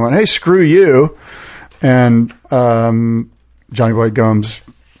she probably went, hey, screw you. And Johnny Boy Gomes,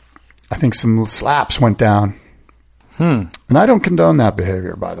 I think some slaps went down. And I don't condone that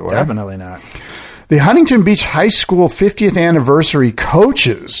behavior, by the way. Definitely not. The Huntington Beach High School 50th anniversary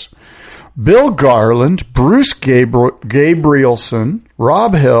coaches, Bill Garland, Bruce Gabrielson,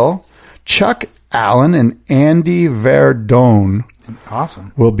 Rob Hill, Chuck Allen, and Andy Verdone.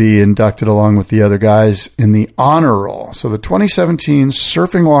 Awesome. Will be inducted along with the other guys in the honor roll. So the 2017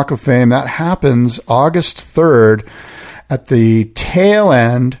 Surfing Walk of Fame, that happens August 3rd at the tail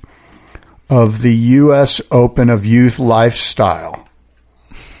end of the U.S. Open of Youth Lifestyle.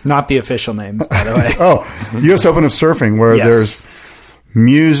 Not the official name, by the way. U.S. Open of Surfing, where there's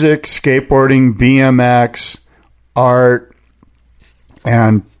music, skateboarding, BMX, art,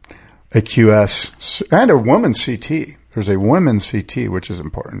 and a QS, and a women's CT. There's a women's CT, which is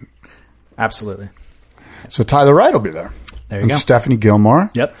important. Absolutely. So Tyler Wright will be there. There you go. Stephanie Gilmore.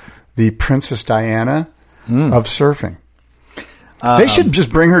 Yep. The Princess Diana of surfing. They should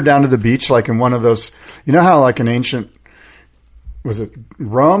just bring her down to the beach like in one of those, you know how like an ancient, was it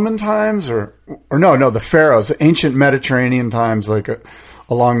Roman times or no, the Pharaohs, the ancient Mediterranean times, like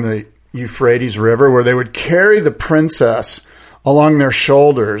along the Euphrates River, where they would carry the princess along their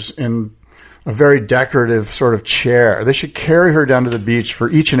shoulders in a very decorative sort of chair. They should carry her down to the beach for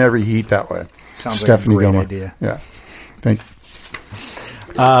each and every heat that way. Sounds Stephanie like a great Gilmore. idea. Yeah. Thank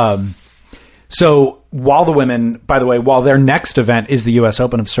you. So while the women, by the way, while their next event is the U.S.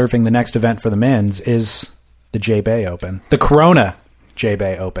 Open of Surfing, the next event for the men's is the J-Bay Open, the Corona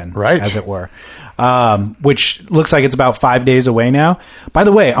J-Bay Open, right, as it were, which looks like it's about 5 days away now. By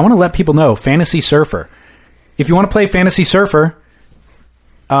the way, I want to let people know, Fantasy Surfer. If you want to play Fantasy Surfer,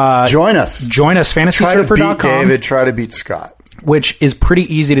 Join us. Join us, fantasysurfer.com. Try to beat David. Try to beat Scott. Which is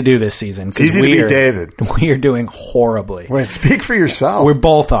pretty easy to do this season. It's easy to beat David. We are doing horribly. Wait, speak for yourself. We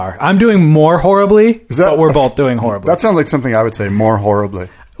both are. I'm doing more horribly, but we're both doing horribly. That sounds like something I would say, more horribly.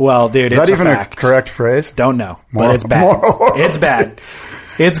 Well, dude, is it's that even a correct phrase? Don't know, but it's bad. It's bad.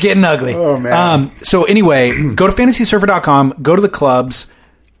 It's getting ugly. Oh, man. So anyway, go to fantasysurfer.com, go to the clubs,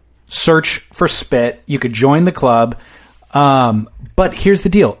 search for Spit. You could join the club. But here's the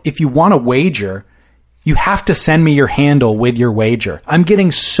deal. If you want to wager, you have to send me your handle with your wager. I'm getting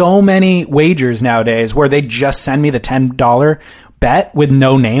so many wagers nowadays where they just send me the $10 bet with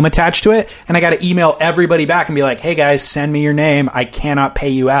no name attached to it. And I got to email everybody back and be like, hey guys, send me your name. I cannot pay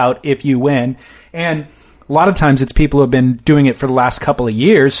you out if you win. And a lot of times it's people who have been doing it for the last couple of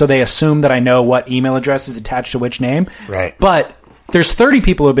years. So they assume that I know what email address is attached to which name. Right. But there's 30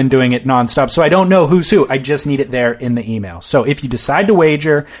 people who have been doing it nonstop. So I don't know who's who. I just need it there in the email. So if you decide to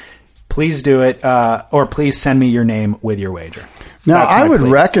wager, please do it, or please send me your name with your wager. Now, I would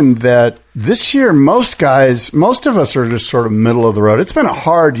reckon that this year, most of us are just sort of middle of the road. It's been a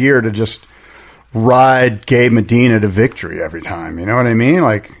hard year to just ride Gabe Medina to victory every time. You know what I mean?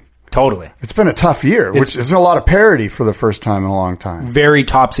 Like, totally. It's been a tough year, which is a lot of parity for the first time in a long time. Very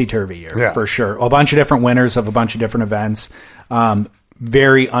topsy-turvy year, for sure. A bunch of different winners of a bunch of different events.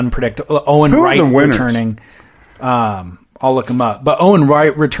 Very unpredictable. Owen Wright returning. I'll look him up. But Owen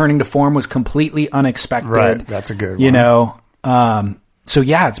Wright returning to form was completely unexpected. Right, that's a good one. You know, so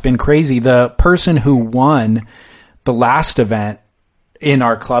yeah, it's been crazy. The person who won the last event in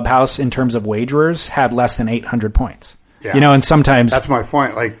our clubhouse in terms of wagerers had less than 800 points. Yeah. You know, and sometimes... That's my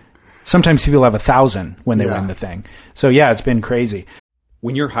point. Like, sometimes people have 1,000 when they win the thing. So yeah, it's been crazy.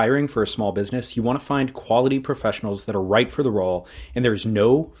 When you're hiring for a small business, you want to find quality professionals that are right for the role, and there's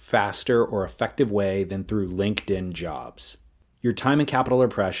no faster or effective way than through LinkedIn Jobs. Your time and capital are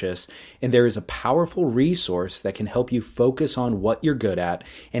precious, and there is a powerful resource that can help you focus on what you're good at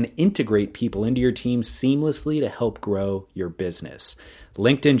and integrate people into your team seamlessly to help grow your business.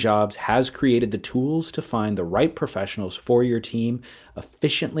 LinkedIn Jobs has created the tools to find the right professionals for your team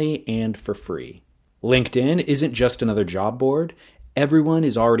efficiently and for free. LinkedIn isn't just another job board. Everyone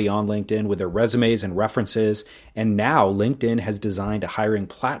is already on LinkedIn with their resumes and references, and now LinkedIn has designed a hiring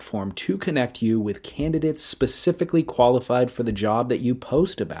platform to connect you with candidates specifically qualified for the job that you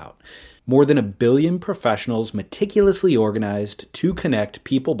post about. More than 1 billion professionals meticulously organized to connect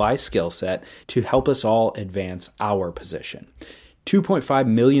people by skill set to help us all advance our position. 2.5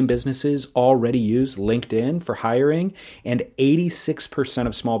 million businesses already use LinkedIn for hiring, and 86%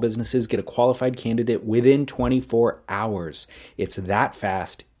 of small businesses get a qualified candidate within 24 hours. It's that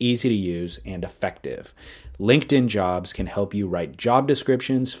fast, easy to use, and effective. LinkedIn Jobs can help you write job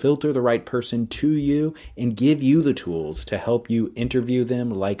descriptions, filter the right person to you, and give you the tools to help you interview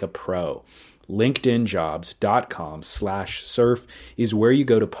them like a pro. LinkedInjobs.com/surf is where you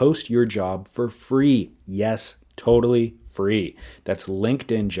go to post your job for free. Yes, totally free. That's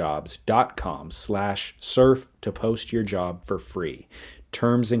LinkedInjobs.com/surf to post your job for free.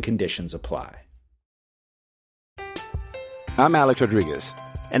 Terms and conditions apply. I'm Alex Rodriguez.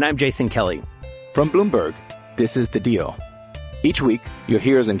 And I'm Jason Kelly. From Bloomberg, this is The Deal. Each week, you'll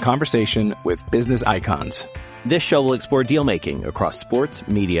hear us in conversation with business icons. This show will explore deal-making across sports,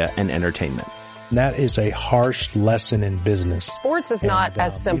 media, and entertainment. That is a harsh lesson in business. Sports is not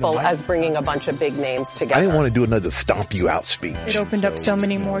as simple as bringing a bunch of big names together. I didn't want to do another stomp you out speech. It opened up so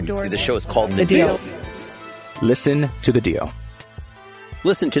many more doors. The show is called The Deal. Listen to The Deal.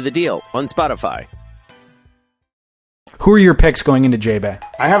 Listen to The Deal on Spotify. Who are your picks going into J-Bay?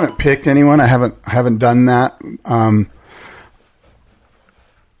 I haven't picked anyone. I haven't done that.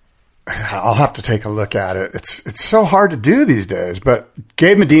 I'll have to take a look at it. It's so hard to do these days, but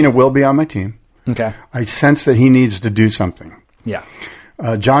Gabe Medina will be on my team. Okay. I sense that he needs to do something. Yeah.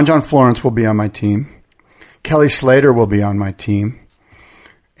 John Florence will be on my team. Kelly Slater will be on my team.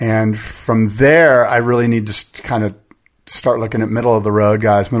 And from there, I really need to kind of start looking at middle of the road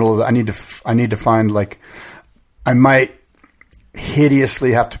guys. I need to find, like, I might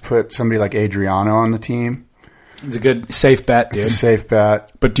hideously have to put somebody like Adriano on the team. It's a good, safe bet, dude. It's a safe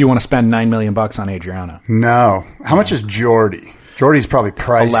bet. But do you want to spend $9 million on Adriano? No. How much is Jordy? Jordy's probably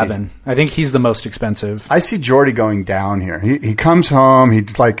pricey. 11. I think he's the most expensive. I see Jordy going down here. He comes home.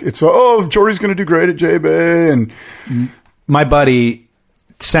 He's like, Jordy's going to do great at J-Bay. And my buddy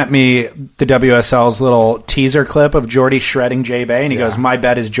sent me the WSL's little teaser clip of Jordy shredding J-Bay, and he goes, my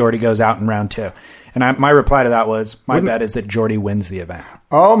bet is Jordy goes out in round 2. And my reply to that was, bet is that Jordy wins the event.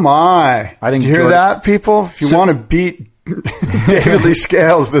 Oh, my. I think Did you hear that, people? If you want to beat David Lee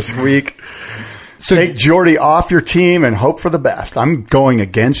Scales this week. Take Jordy off your team and hope for the best. I'm going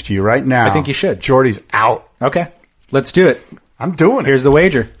against you right now. I think you should. Jordy's out. Okay, let's do it. I'm doing it. Here's the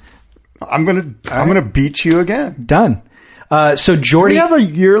wager. I'm gonna beat you again. Done. So Jordy, do we have a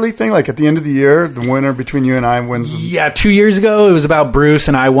yearly thing? Like at the end of the year, the winner between you and I wins. Yeah, 2 years ago it was about Bruce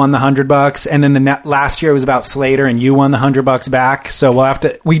and I won the $100, and then last year it was about Slater and you won the $100 back. So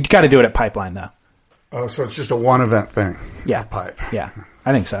we got to do it at Pipeline though. Oh, so it's just a one event thing. Yeah, Pipe. Yeah,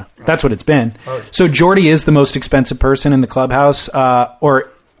 I think so. That's what it's been. So Jordy is the most expensive person in the clubhouse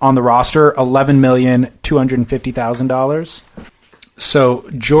or on the roster, $11,250,000. So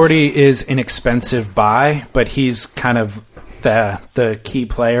Jordy is an expensive buy, but he's kind of the key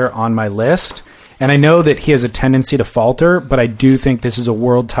player on my list. And I know that he has a tendency to falter, but I do think this is a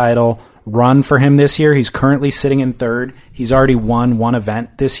world title run for him this year. He's currently sitting in third. He's already won one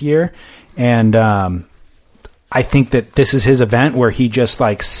event this year. And I think that this is his event where he just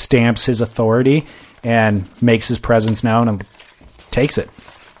like stamps his authority and makes his presence known and takes it.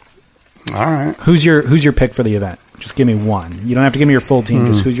 All right. Who's your pick for the event? Just give me one. You don't have to give me your full team.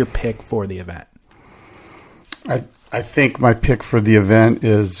 Just who's your pick for the event? I think my pick for the event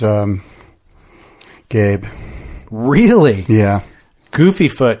is Gabe. Really? Yeah. Goofy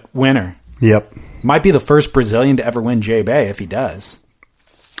Foot winner. Yep. Might be the first Brazilian to ever win J-Bay if he does.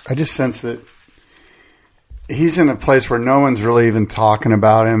 I just sense that he's in a place where no one's really even talking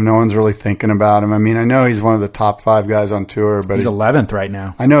about him. No one's really thinking about him. I mean, I know he's one of the top 5 guys on tour, but he's 11th right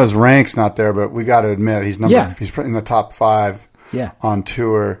now. I know his rank's not there, but we got to admit he's he's in the top 5 on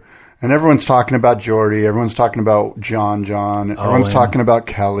tour. And everyone's talking about Jordy. Everyone's talking about John. Everyone's talking about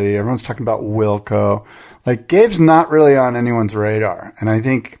Kelly. Everyone's talking about Wilco. Like, Gabe's not really on anyone's radar. And I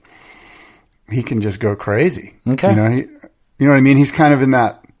think he can just go crazy. Okay. You know what I mean? He's kind of in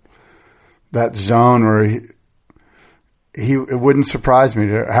that zone where it wouldn't surprise me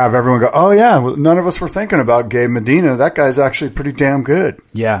to have everyone go, oh, yeah, well, none of us were thinking about Gabe Medina. That guy's actually pretty damn good.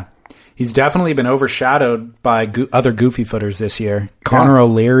 Yeah. He's definitely been overshadowed by other goofy footers this year. Connor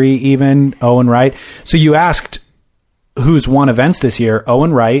O'Leary even, Owen Wright. So you asked who's won events this year.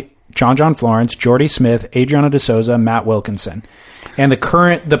 Owen Wright, John Florence, Jordy Smith, Adriano De Souza, Matt Wilkinson. And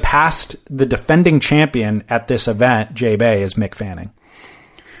the defending champion at this event, J-Bay, is Mick Fanning.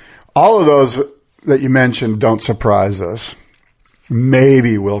 All of those that you mentioned don't surprise us.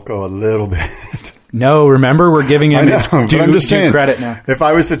 Maybe Wilco a little bit. No, remember, we're giving him his due credit now. If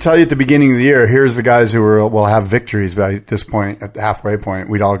I was to tell you at the beginning of the year, here's the guys who will have victories by this point, at the halfway point,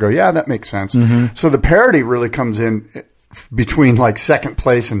 we'd all go, yeah, that makes sense. Mm-hmm. So the parity really comes in between like second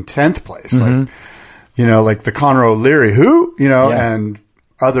place and 10th place. Mm-hmm. Like the Connor O'Leary, and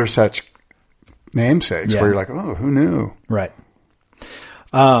other such namesakes where you're like, oh, who knew? Right.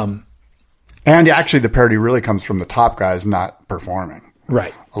 And actually the parity really comes from the top guys not performing.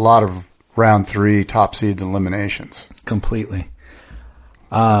 Right. A lot of round 3 top seeds eliminations. Completely.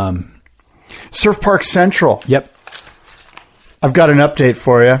 Surf Park Central. Yep. I've got an update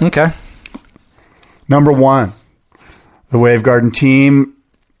for you. Okay. Number 1, the Wave Garden team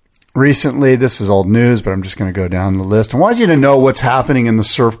recently, this is old news, but I'm just going to go down the list. I want you to know what's happening in the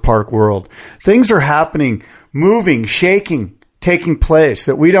surf park world. Things are happening, moving, shaking, taking place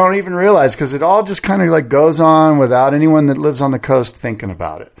that we don't even realize because it all just kind of like goes on without anyone that lives on the coast thinking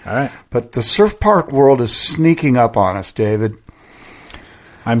about it. All right. But the surf park world is sneaking up on us, David.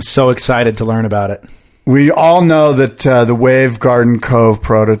 I'm so excited to learn about it. We all know that the Wave Garden Cove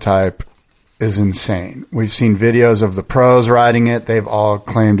prototype is insane. We've seen videos of the pros riding it. They've all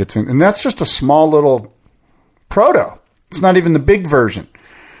claimed and that's just a small little proto. It's not even the big version.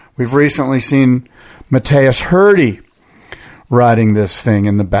 We've recently seen Mateus Hurdy riding this thing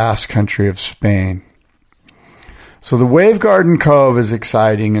in the Basque Country of Spain. So the Wave Garden Cove is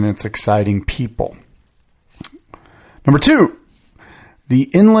exciting, and it's exciting people. Number 2, the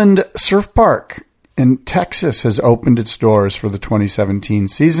Inland Surf Park in Texas has opened its doors for the 2017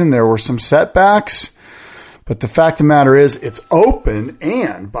 season. There were some setbacks, but the fact of the matter is it's open.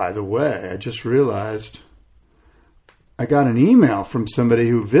 And by the way, I just realized I got an email from somebody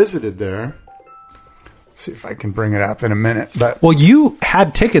who visited there. See if I can bring it up in a minute. But well, you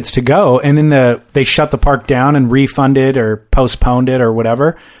had tickets to go, and then they shut the park down and refunded or postponed it or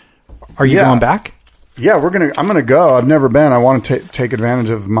whatever. Are you going back? Yeah, I'm gonna go. I've never been. I want to take advantage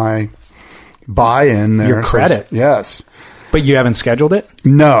of my buy-in there. Your credit, yes. But you haven't scheduled it?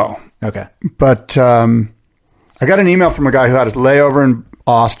 No. Okay. But I got an email from a guy who had a layover in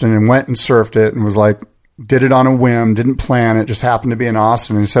Austin and went and surfed it and was like, did it on a whim, didn't plan it, just happened to be in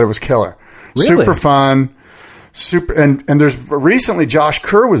Austin, and he said it was killer. Really? Super fun. And there's recently Josh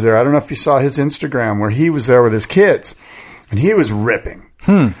Kerr was there. I don't know if you saw his Instagram where he was there with his kids and he was ripping.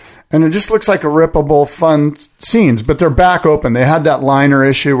 And it just looks like a rippable, fun scenes. But they're back open. They had that liner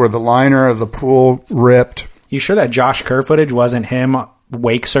issue where the liner of the pool ripped. You sure that Josh Kerr footage wasn't him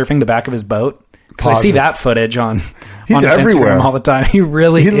wake surfing the back of his boat? Because I see that footage on He's his everywhere Instagram all the time. He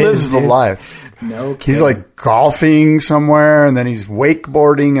lives the life. No kidding. He's like golfing somewhere, and then he's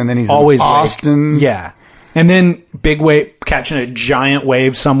wakeboarding, and then he's always in Austin. Yeah. And then big wave, catching a giant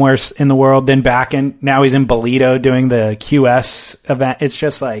wave somewhere in the world, then back in. Now he's in Bolito doing the QS event. It's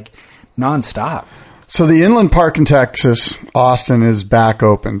just like nonstop. So the Inland Park in Texas, Austin, is back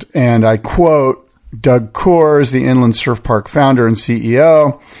opened. And I quote Doug Coors, the Inland Surf Park founder and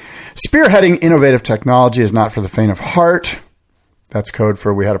CEO, "Spearheading innovative technology is not for the faint of heart." That's code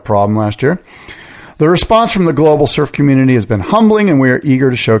for we had a problem last year. "The response from the global surf community has been humbling, and we are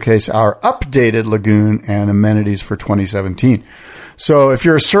eager to showcase our updated lagoon and amenities for 2017. So if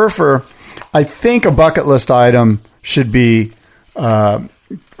you're a surfer, I think a bucket list item should be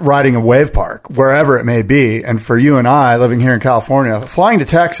riding a wave park, wherever it may be. And for you and I, living here in California, flying to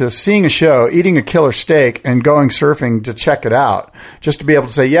Texas, seeing a show, eating a killer steak, and going surfing to check it out, just to be able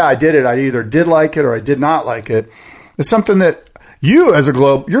to say, yeah, I did it. I either did like it or I did not like it, is something that you as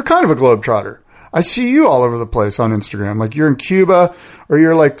you're kind of a globetrotter. I see you all over the place on Instagram. Like you're in Cuba, or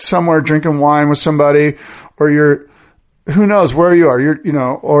you're like somewhere drinking wine with somebody, or you're, who knows where you are.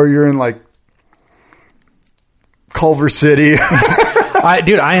 Or you're in like Culver City.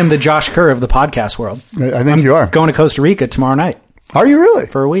 I am the Josh Kerr of the podcast world. I think you are. Going to Costa Rica tomorrow night. Are you really?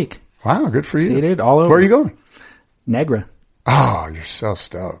 For a week. Wow, good for you. See, dude, all over. Where are you going? Negra. Oh, you're so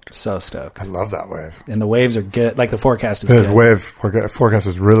stoked. So stoked. I love that wave. And the waves are good. Like the forecast is good. good. Wave forecast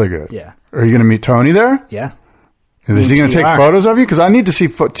is really good. Yeah. Are you going to meet Tony there? Yeah. Is he going to take photos of you? Because I need to see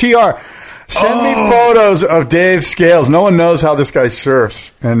TR. Send me photos of Dave Scales. No one knows how this guy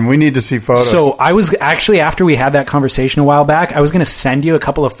surfs, and we need to see photos. So I was actually, after we had that conversation a while back, I was going to send you a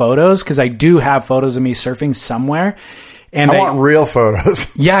couple of photos because I do have photos of me surfing somewhere. And I want real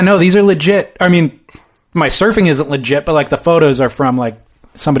photos. Yeah, no, these are legit. I mean, my surfing isn't legit, but like the photos are from like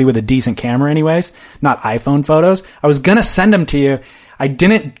somebody with a decent camera anyways, not iPhone photos. I was going to send them to you. I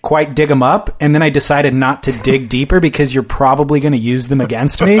didn't quite dig them up, and then I decided not to dig deeper because you're probably going to use them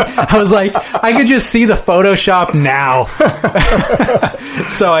against me. I was like, I could just see the Photoshop now.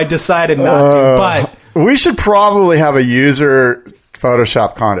 So I decided not to. But we should probably have a user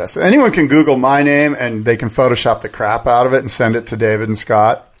Photoshop contest. Anyone can Google my name, and they can Photoshop the crap out of it and send it to David and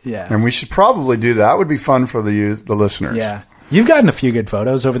Scott. Yeah. And we should probably do that. That would be fun for the listeners. Yeah. You've gotten a few good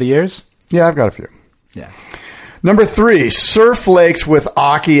photos over the years. Yeah, I've got a few. Yeah. Number 3, Surf Lakes with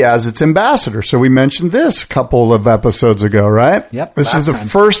Aki as its ambassador. So we mentioned this a couple of episodes ago, right? Yep. This is the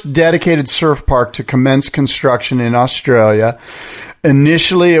first dedicated surf park to commence construction in Australia.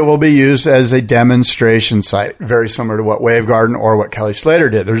 Initially, it will be used as a demonstration site, very similar to what Wave Garden or what Kelly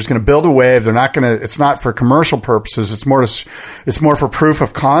Slater did. They're just going to build a wave. They're not going to. It's not for commercial purposes. It's more for proof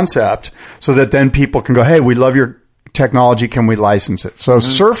of concept, so that then people can go, "Hey, we love your technology, can we license it?" So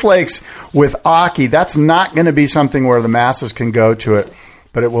Surf Lakes with Aki, that's not going to be something where the masses can go to it,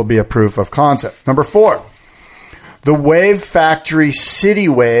 but it will be a proof of concept. Number 4, the Wave Factory City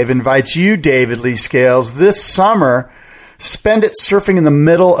Wave invites you, David Lee Scales, this summer. Spend it surfing in the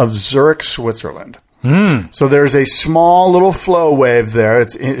middle of Zurich, Switzerland. So there's a small little flow wave there.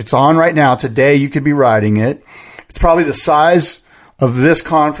 It's on right now. Today you could be riding it. It's probably the size of this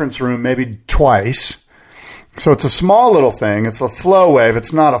conference room, maybe twice. So it's a small little thing. It's a flow wave.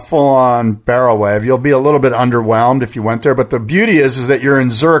 It's not a full-on barrel wave. You'll be a little bit underwhelmed if you went there. But the beauty is that you're in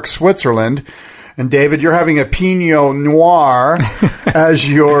Zurich, Switzerland. And David, you're having a Pinot Noir as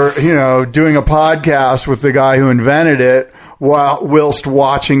you're, doing a podcast with the guy who invented it whilst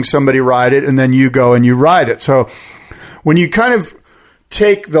watching somebody ride it. And then you go and you ride it. So when you kind of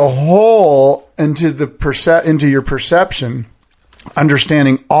take the whole into your perception,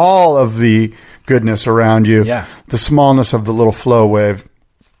 understanding all of the goodness around you, the smallness of the little flow wave,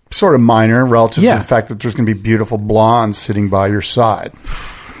 sort of minor relative to the fact that there's going to be beautiful blondes sitting by your side.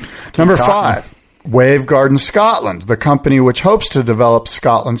 Number 5, Wave Garden Scotland, the company which hopes to develop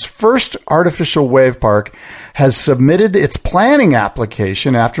Scotland's first artificial wave park, has submitted its planning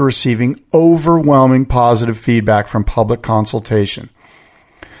application after receiving overwhelming positive feedback from public consultation.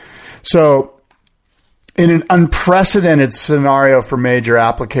 So, in an unprecedented scenario for major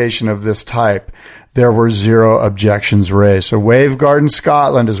application of this type, there were 0 objections raised. So Wave Garden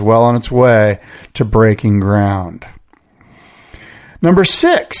Scotland is well on its way to breaking ground. Number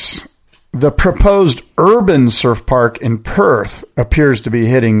 6, the proposed urban surf park in Perth appears to be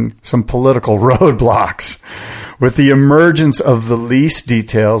hitting some political roadblocks. With the emergence of the lease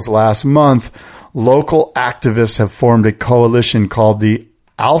details last month, local activists have formed a coalition called the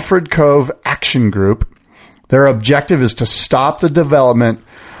Alfred Cove Action Group. Their objective is to stop the development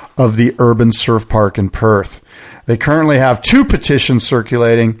of the urban surf park in Perth. They currently have 2 petitions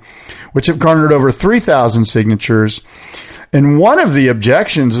circulating, which have garnered over 3,000 signatures. And one of the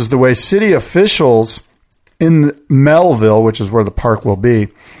objections is the way city officials in Melville, which is where the park will be,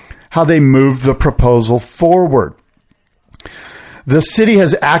 how they moved the proposal forward. The city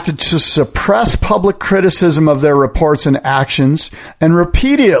has acted to suppress public criticism of their reports and actions and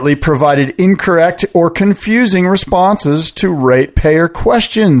repeatedly provided incorrect or confusing responses to ratepayer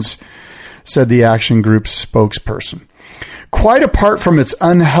questions, said the Action Group's spokesperson. Quite apart from its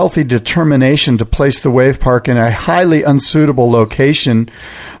unhealthy determination to place the wave park in a highly unsuitable location,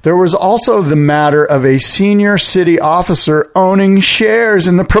 there was also the matter of a senior city officer owning shares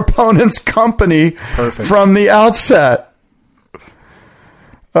in the proponent's company from the outset.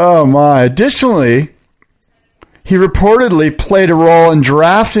 Oh my. Additionally, he reportedly played a role in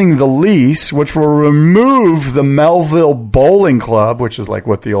drafting the lease, which will remove the Melville Bowling Club, which is like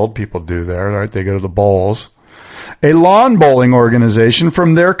what the old people do there, right? They go to the bowls. A lawn bowling organization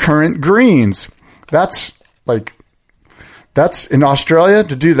from their current greens. That's in Australia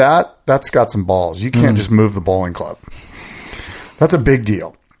to do that. That's got some balls. You can't just move the bowling club. That's a big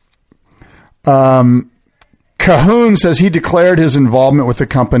deal. Cahoon says he declared his involvement with the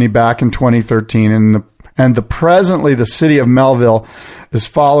company back in 2013, and presently the city of Melville is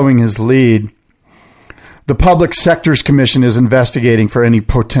following his lead. The Public Sectors Commission is investigating for any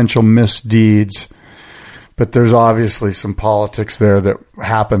potential misdeeds, but there's obviously some politics there that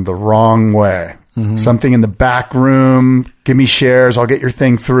happened the wrong way. Mm-hmm. Something in the back room. Give me shares. I'll get your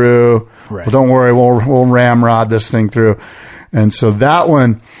thing through. Right. Well, don't worry. We'll ramrod this thing through. And so that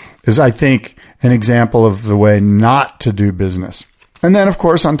one is, I think, an example of the way not to do business. And then, of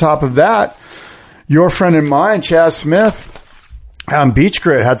course, on top of that, your friend and mine, Chaz Smith, on Beach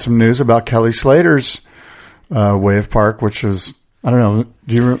Grit had some news about Kelly Slater's wave park, which was, I don't know,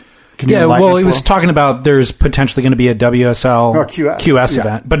 he was talking about there's potentially going to be a WSL QS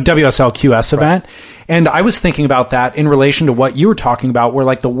event, but WSL QS event. And I was thinking about that in relation to what you were talking about, where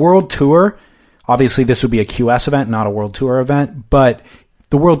like the World Tour, obviously this would be a QS event, not a World Tour event, but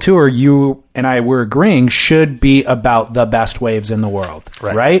the World Tour, you and I were agreeing, should be about the best waves in the world,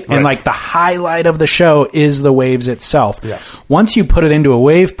 right? And like the highlight of the show is the waves itself. Yes. Once you put it into a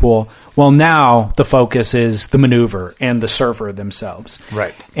wave pool, well, now the focus is the maneuver and the surfer themselves.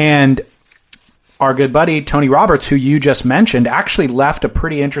 Right. And our good buddy, Tony Roberts, who you just mentioned, actually left a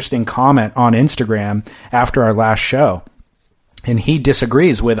pretty interesting comment on Instagram after our last show. And he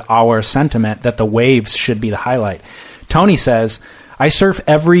disagrees with our sentiment that the waves should be the highlight. Tony says, I surf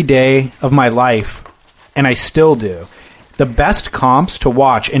every day of my life, and I still do. The best comps to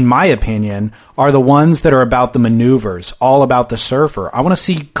watch, in my opinion, are the ones that are about the maneuvers, all about the surfer. I want to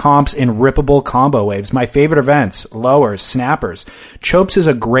see comps in rippable combo waves. My favorite events, lowers, snappers. Chopes is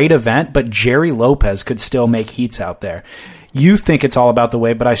a great event, but Jerry Lopez could still make heats out there. You think it's all about the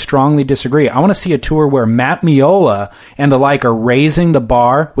wave, but I strongly disagree. I want to see a tour where Matt Miola and the like are raising the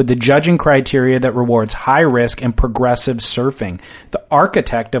bar with the judging criteria that rewards high risk and progressive surfing. The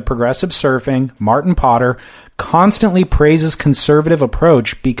architect of progressive surfing, Martin Potter, constantly praises conservative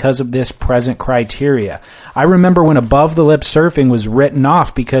approach because of this present criteria. I remember when above the lip surfing was written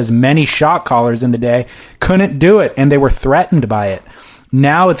off because many shot callers in the day couldn't do it and they were threatened by it.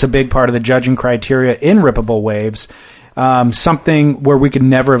 Now it's a big part of the judging criteria in rippable waves. Something where we could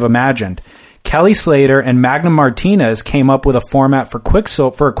never have imagined. Kelly Slater and Magnum Martinez came up with a format for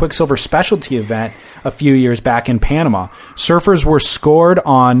a Quicksilver specialty event a few years back in Panama. Surfers were scored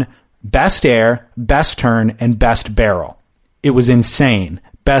on best air, best turn, and best barrel. It was insane.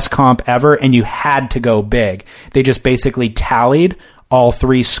 Best comp ever, and you had to go big. They just basically tallied all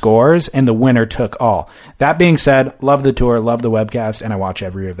 3 scores, and the winner took all. That being said, love the tour, love the webcast, and I watch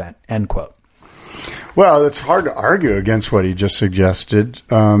every event. End quote. Well, it's hard to argue against what he just suggested,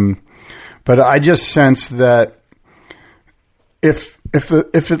 but I just sense that if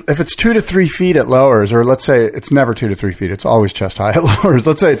it's 2 to 3 feet at lowers, or let's say it's never 2 to 3 feet, it's always chest high at lowers.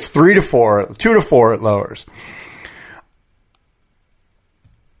 Let's say it's 2 to 4 at lowers.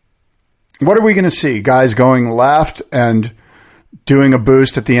 What are we going to see? Guys going left and doing a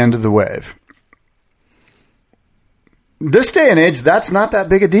boost at the end of the wave. This day and age, that's not that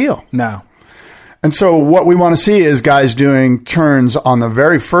big a deal. No. And so what we want to see is guys doing turns on the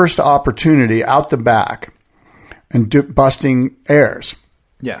very first opportunity out the back and busting airs.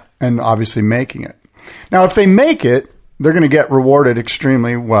 Yeah. And obviously making it. Now, if they make it, they're going to get rewarded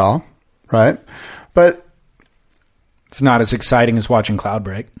extremely well, right? But it's not as exciting as watching Cloud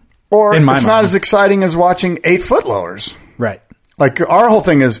Break. Or it's not as exciting as watching 8-foot lowers. Right. Like our whole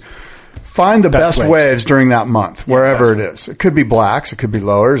thing is find the best waves during that month, wherever it is. It could be blacks, it could be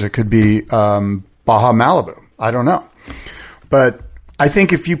lowers, it could be Baja Malibu. I don't know. But I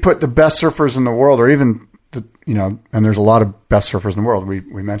think if you put the best surfers in the world, or even, and there's a lot of best surfers in the world, we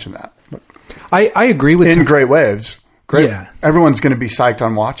mentioned that. But I agree with in great waves. Great. Yeah. Everyone's going to be psyched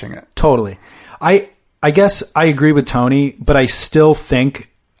on watching it. Totally. I guess I agree with Tony, but I still think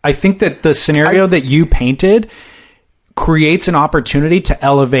that the scenario that you painted creates an opportunity to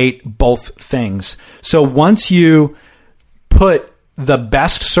elevate both things. So once you put the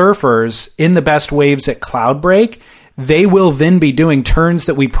best surfers in the best waves at Cloudbreak, they will then be doing turns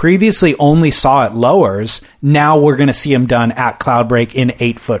that we previously only saw at lowers. Now we're going to see them done at Cloudbreak in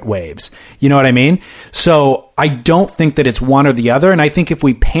 8-foot waves. You know what I mean? So I don't think that it's one or the other. And I think if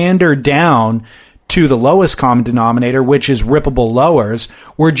we pander down to the lowest common denominator, which is rippable lowers,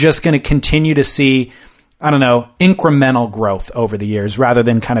 we're just going to continue to see, I don't know, incremental growth over the years rather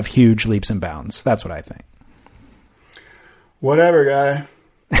than kind of huge leaps and bounds. That's what I think. Whatever, guy.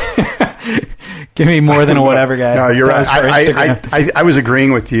 Give me more than a whatever, guy. No, you're right. I was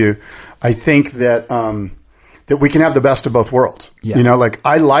agreeing with you. I think that that we can have the best of both worlds. Yeah.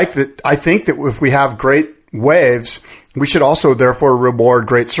 I think that if we have great waves, we should also therefore reward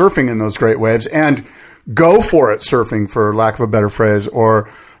great surfing in those great waves and go for it surfing, for lack of a better phrase, or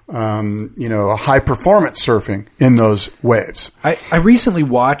a high performance surfing in those waves. I recently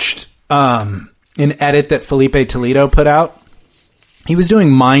watched an edit that Felipe Toledo put out. He was doing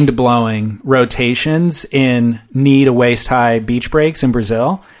mind-blowing rotations in knee to waist-high beach breaks in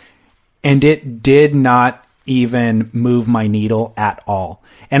Brazil, and it did not even move my needle at all.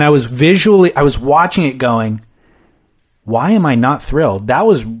 And I was watching it going, why am I not thrilled? That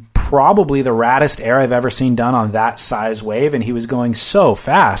was probably the raddest air I've ever seen done on that size wave, and he was going so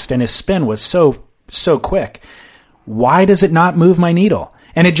fast, and his spin was so quick. Why does it not move my needle?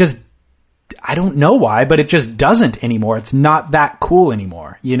 And it just, I don't know why, but it just doesn't anymore. It's not that cool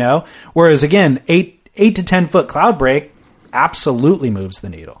anymore, Whereas again, 8 to 10 foot Cloudbreak absolutely moves the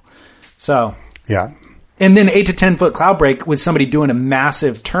needle. So yeah, and then 8 to 10 foot Cloudbreak with somebody doing a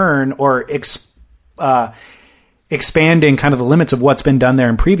massive turn or expanding kind of the limits of what's been done there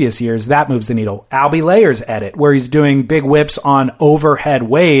in previous years, that moves the needle. Albie Layer's edit, where he's doing big whips on overhead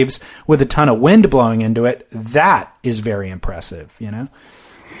waves with a ton of wind blowing into it, that is very impressive,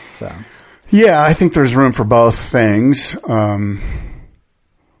 So. Yeah, I think there's room for both things.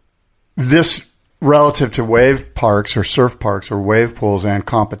 This relative to wave parks or surf parks or wave pools and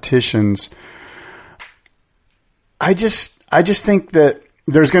competitions, I just think that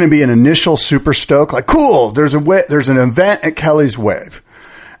there's going to be an initial super stoke, like, cool, there's an event at Kelly's Wave,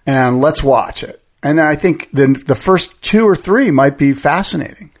 and let's watch it. And then I think the first 2 or 3 might be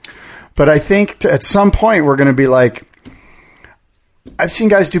fascinating. But I think at some point we're going to be like, I've seen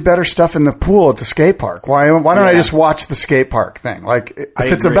guys do better stuff in the pool at the skate park. Why don't I just watch the skate park thing? Like,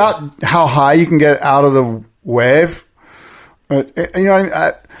 if it's about how high you can get out of the wave,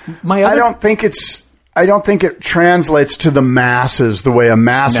 I don't think it translates to the masses the way a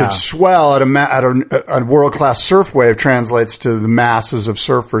massive swell at a world-class surf wave translates to the masses of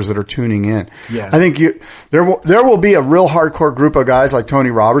surfers that are tuning in. Yeah. I think there will be a real hardcore group of guys like Tony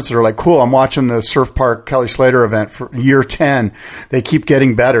Roberts that are like, cool, I'm watching the Surf Park Kelly Slater event for year 10. They keep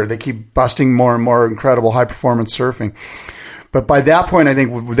getting better. They keep busting more and more incredible high-performance surfing. But by that point, I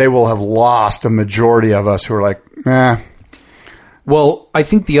think they will have lost a majority of us who are like, Well, I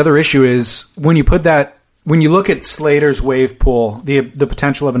think the other issue is when you look at Slater's wave pool, the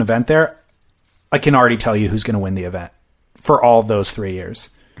potential of an event there, I can already tell you who's going to win the event for all of those 3 years.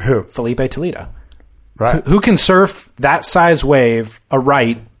 Who? Felipe Toledo. Right. Who can surf that size wave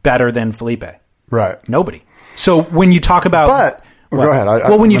better than Felipe? Right. Nobody. So when you talk about... Go ahead.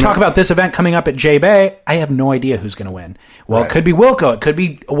 When you talk about this event coming up at J-Bay, I have no idea who's going to win. Well, It could be Wilco. It could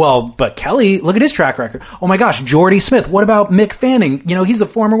be, but Kelly, look at his track record. Oh my gosh, Jordy Smith. What about Mick Fanning? He's a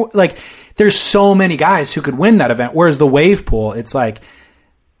former, there's so many guys who could win that event. Whereas the wave pool, it's like,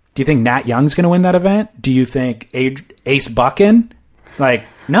 do you think Nat Young's going to win that event? Do you think Ace Buchan?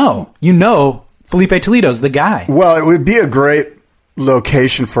 No. Felipe Toledo's the guy. Well, it would be a great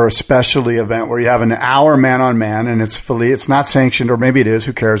location for a specialty event where you have an hour man-on-man, and it's not sanctioned, or maybe it is,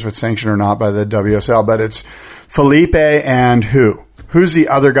 who cares if it's sanctioned or not by the WSL, but it's Felipe and who's the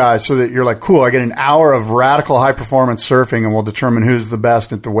other guy, so that you're like, cool, I get an hour of radical high-performance surfing, and we'll determine who's the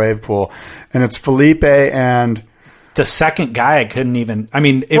best at the wave pool. And it's Felipe and... The second guy, I couldn't even...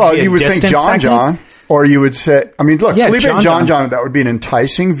 you would think John. Or you would say, Felipe and John, that would be an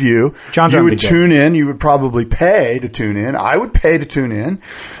enticing view. You would tune in. You would probably pay to tune in. I would pay to tune in.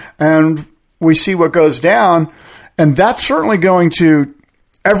 And we see what goes down. And that's certainly going to,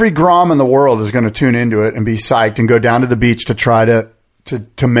 every Grom in the world is going to tune into it and be psyched and go down to the beach to try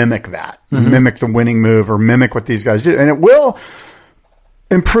to mimic that, mimic the winning move or mimic what these guys do. And it will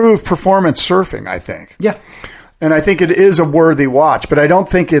improve performance surfing, I think. Yeah. And I think it is a worthy watch, but I don't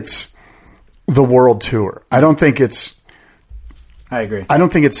think it's the world tour. I agree. I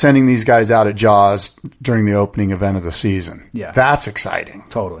don't think it's sending these guys out at Jaws during the opening event of the season. Yeah. That's exciting.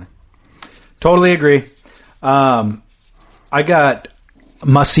 Totally agree. I got a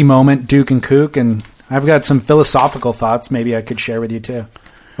must-see moment, Duke and Kook, and I've got some philosophical thoughts maybe I could share with you too.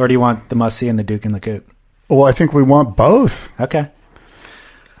 Or do you want the must-see and the Duke and the Kook? Well, I think we want both. Okay.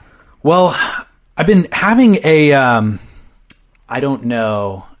 Well, I've been having a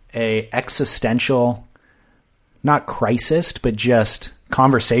existential, not crisis, but just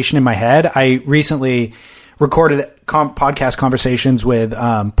conversation in my head. I recently recorded podcast conversations with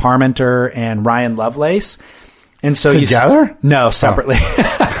Parmenter and Ryan Lovelace. And so together? No, separately.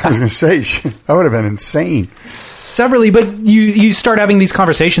 I was going to say, that would have been insane. Separately, but you start having these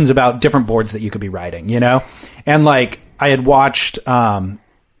conversations about different boards that you could be riding, you know? And like, I had watched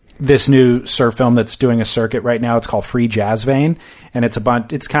this new surf film that's doing a circuit right now. It's called Free Jazz Vein, and it's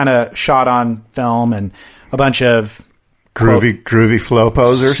kind of shot on film and a bunch of groovy flow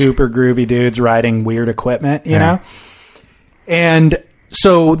posers, super groovy dudes riding weird equipment, you know? And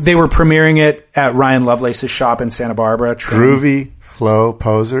so they were premiering it at Ryan Lovelace's shop in Santa Barbara. Groovy flow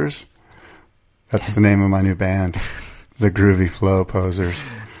posers. That's the name of my new band, the Groovy Flow Posers.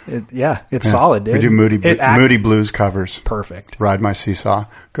 It's solid, dude. We do Moody Blues covers. Perfect. Ride My Seesaw.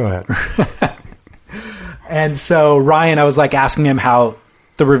 Go ahead. And so Ryan, I was like asking him how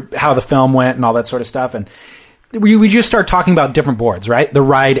the film went and all that sort of stuff, and we just start talking about different boards, right? The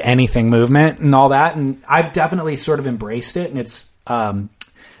ride anything movement and all that, and I've definitely sort of embraced it, and it's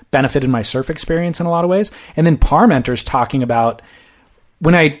benefited my surf experience in a lot of ways. And then Parmenter's talking about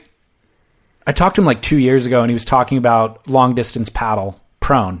when I talked to him like 2 years ago, and he was talking about long distance paddle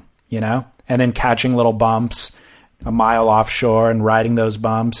prone, you know, and then catching little bumps a mile offshore and riding those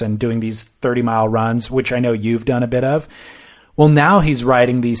bumps and doing these 30-mile runs, which I know you've done a bit of. Well, now he's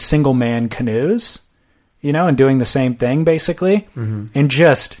riding these single man canoes, you know, and doing the same thing basically, and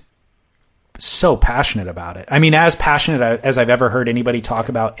just so passionate about it. I mean, as passionate as I've ever heard anybody talk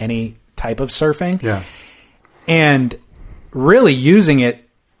about any type of surfing. Yeah. And really using it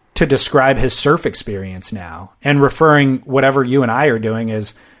to describe his surf experience now, and referring whatever you and I are doing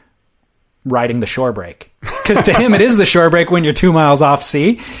as riding the shore break. Because to him, it is the shore break when you're 2 miles off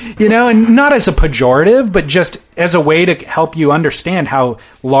sea, you know, and not as a pejorative, but just as a way to help you understand how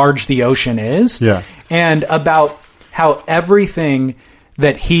large the ocean is. Yeah. And about how everything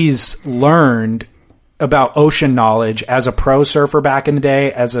that he's learned about ocean knowledge as a pro surfer back in the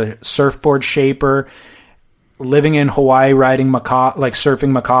day, as a surfboard shaper, living in Hawaii, riding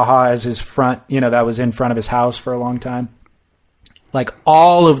surfing Makaha as his front, you know, that was in front of his house for a long time. Like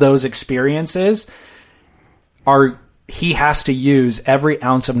all of those experiences he has to use every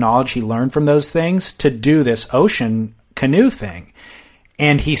ounce of knowledge he learned from those things to do this ocean canoe thing.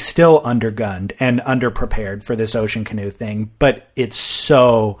 And he's still undergunned and underprepared for this ocean canoe thing, but it's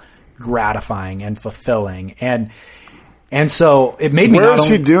so gratifying and fulfilling. And so it made me. Where is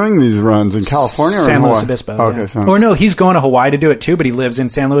he doing these runs? In California or San Hawaii? Luis Obispo? Okay, yeah. Or no, he's going to Hawaii to do it too, but he lives in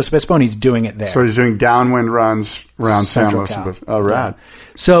San Luis Obispo and he's doing it there. So he's doing downwind runs around San Luis Obispo. Oh, rad. Yeah.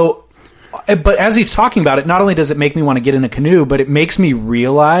 So, but as he's talking about it, not only does it make me want to get in a canoe, but it makes me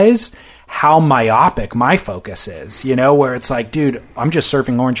realize how myopic my focus is, you know, where it's like, dude, I'm just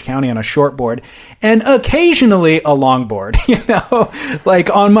surfing Orange County on a shortboard and occasionally a longboard, you know, like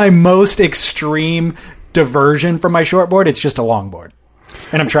on my most extreme diversion from my shortboard, it's just a longboard.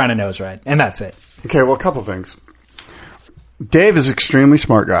 And I'm trying to nose ride, and that's it. Okay, well, a couple things. Dave is an extremely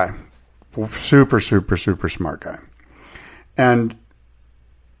smart guy. Super, super, super smart guy. And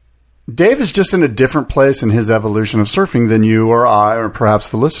Dave is just in a different place in his evolution of surfing than you or I or perhaps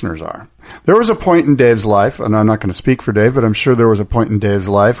the listeners are. There was a point in Dave's life, and I'm not going to speak for Dave, but I'm sure there was a point in Dave's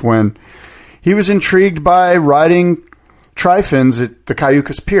life when he was intrigued by riding tri-fins at the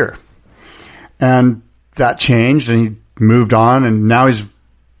Cayucas Pier. And that changed, and he moved on, and now he's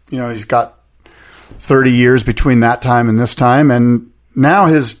got 30 years between that time and this time, and now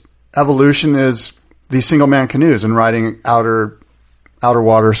his evolution is these single-man canoes and riding outer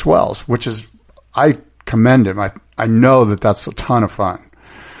water swells, which is, I commend him. I know that that's a ton of fun.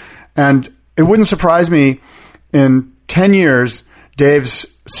 And it wouldn't surprise me in 10 years,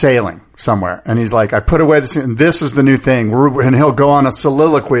 Dave's sailing somewhere. And he's like, I put away this, and this is the new thing. And he'll go on a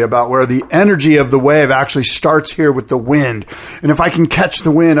soliloquy about where the energy of the wave actually starts here with the wind. And if I can catch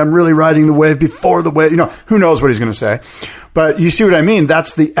the wind, I'm really riding the wave before the wave. Who knows what he's going to say. But you see what I mean?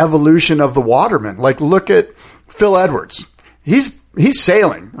 That's the evolution of the waterman. Like, look at Phil Edwards. He's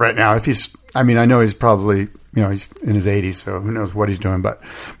sailing right now. I know he's probably, he's in his 80s, so who knows what he's doing. But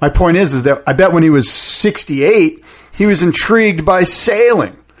my point is that I bet when he was 68, he was intrigued by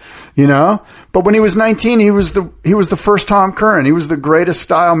sailing, But when he was 19, he was the first Tom Curran. He was the greatest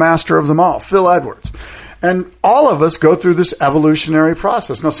style master of them all, Phil Edwards. And all of us go through this evolutionary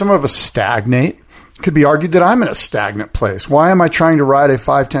process. Now, some of us stagnate. It could be argued that I'm in a stagnant place. Why am I trying to ride a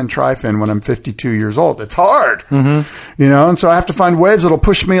 510 Tri-Fin when I'm 52 years old? It's hard, and so I have to find waves that'll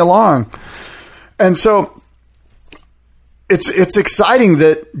push me along. And so it's exciting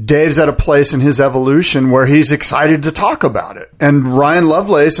that Dave's at a place in his evolution where he's excited to talk about it. And Ryan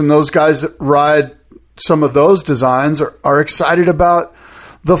Lovelace and those guys that ride some of those designs are excited about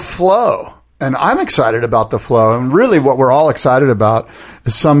the flow. And I'm excited about the flow. And really what we're all excited about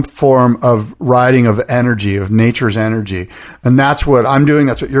is some form of riding of energy, of nature's energy. And that's what I'm doing.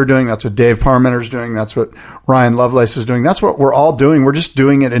 That's what you're doing. That's what Dave Parmenter's doing. That's what Ryan Lovelace is doing. That's what we're all doing. We're just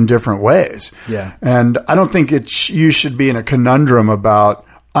doing it in different ways. Yeah. And I don't think you should be in a conundrum about,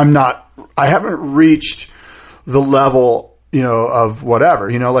 I haven't reached the level, of whatever,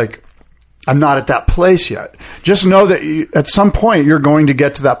 I'm not at that place yet. Just know that at some point you're going to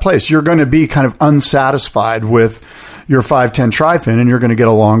get to that place. You're going to be kind of unsatisfied with your 510 Tri-Fin, and you're going to get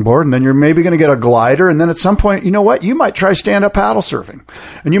a longboard, and then you're maybe going to get a glider, and then at some point, you might try stand-up paddle surfing,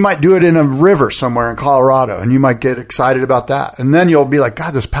 and you might do it in a river somewhere in Colorado, and you might get excited about that. And then you'll be like,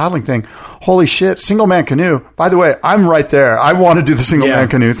 God, this paddling thing, holy shit, single-man canoe. By the way, I'm right there. I want to do the single-man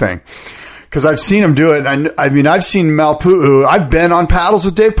canoe thing. Because I've seen him do it. I've seen Malpu'u. I've been on paddles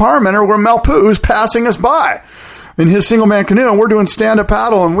with Dave Parmenter where Malpu'u's passing us by in his single-man canoe, and we're doing stand-up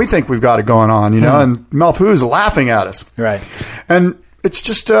paddle, and we think we've got it going on, and Malpu'u's laughing at us. Right. And it's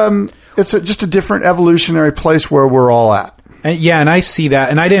just just a different evolutionary place where we're all at. And I see that.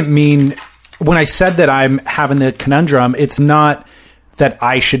 And I didn't mean, when I said that I'm having the conundrum, it's not that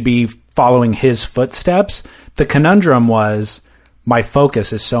I should be following his footsteps. The conundrum was, my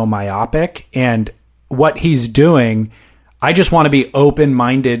focus is so myopic, and what he's doing, I just want to be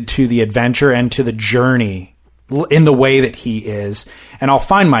open-minded to the adventure and to the journey in the way that he is. And I'll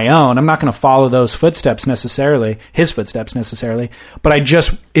find my own. I'm not going to follow those footsteps necessarily, his footsteps necessarily, but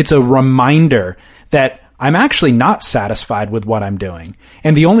it's a reminder that I'm actually not satisfied with what I'm doing.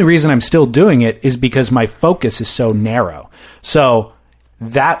 And the only reason I'm still doing it is because my focus is so narrow. So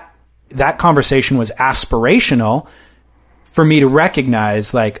that conversation was aspirational for me to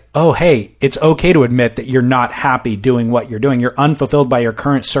recognize, like, oh, hey, it's okay to admit that you're not happy doing what you're doing. You're unfulfilled by your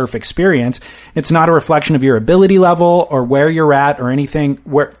current surf experience. It's not a reflection of your ability level or where you're at or anything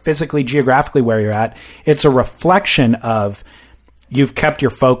physically, geographically where you're at. It's a reflection of you've kept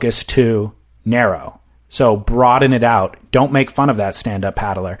your focus too narrow. So broaden it out. Don't make fun of that stand-up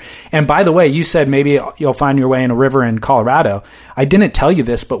paddler. And by the way, you said maybe you'll find your way in a river in Colorado. I didn't tell you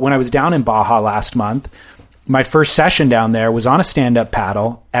this, but when I was down in Baja last month, my first session down there was on a stand-up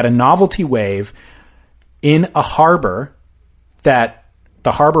paddle at a novelty wave in a harbor that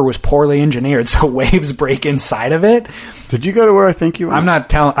the harbor was poorly engineered, so waves break inside of it. Did you go to where I think you went? I'm not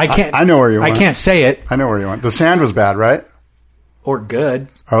telling. I can't. I know where you went. I can't say it. I know where you went. The sand was bad, right? Or good.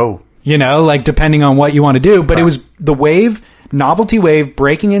 Oh. Like depending on what you want to do. But It was the wave, novelty wave,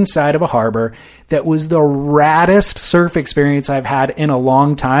 breaking inside of a harbor that was the raddest surf experience I've had in a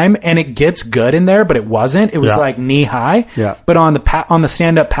long time. And it gets good in there, but it wasn't. It was like knee high. Yeah. But on the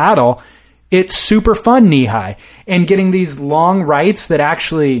stand-up paddle, it's super fun knee high. And getting these long rights that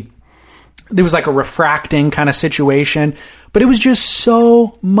actually, there was like a refracting kind of situation. But it was just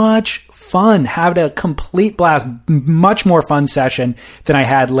so much fun. Had a complete blast. Much more fun session than I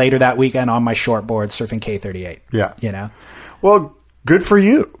had later that weekend on my shortboard surfing K38. Yeah. Well, good for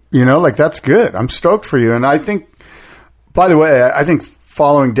you. That's good. I'm stoked for you. And I think, by the way, I think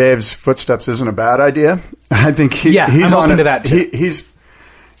following Dave's footsteps isn't a bad idea. I think he's I'm open to that too.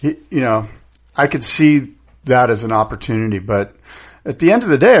 I could see that as an opportunity. But at the end of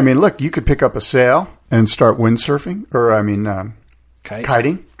the day, look, you could pick up a sail and start windsurfing or,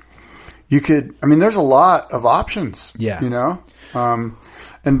 kiting. You could, there's a lot of options. Yeah.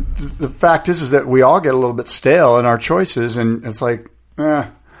 And the fact is that we all get a little bit stale in our choices, and it's like,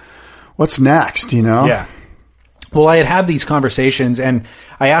 what's next, Yeah. Well, I had these conversations, and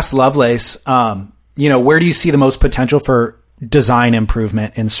I asked Lovelace, where do you see the most potential for design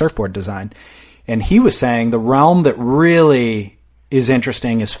improvement in surfboard design? And he was saying the realm that really is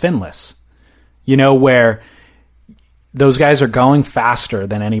interesting is finless. You know, where those guys are going faster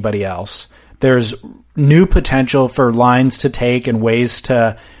than anybody else. There's new potential for lines to take and ways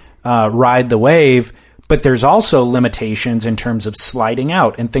to ride the wave, but there's also limitations in terms of sliding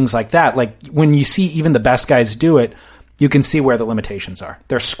out and things like that. Like when you see even the best guys do it, you can see where the limitations are.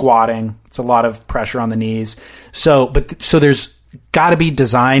 They're squatting. It's a lot of pressure on the knees. So there's got to be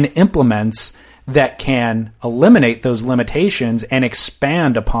design implements that can eliminate those limitations and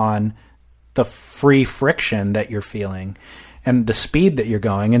expand upon the free friction that you're feeling and the speed that you're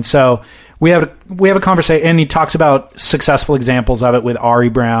going. And so we have a conversation, and he talks about successful examples of it with Ari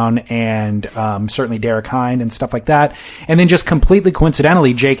Brown and certainly Derek Hind and stuff like that. And then just completely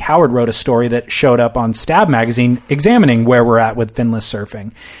coincidentally, Jake Howard wrote a story that showed up on Stab Magazine examining where we're at with finless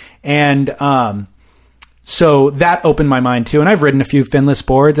surfing. And so that opened my mind too. And I've ridden a few finless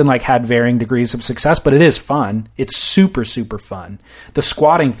boards and like had varying degrees of success, but it is fun. It's super, super fun. The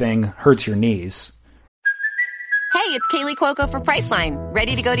squatting thing hurts your knees. Hey, it's Kaylee Cuoco for Priceline.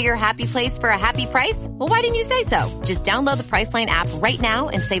 Ready to go to your happy place for a happy price? Well, why didn't you say so? Just download the Priceline app right now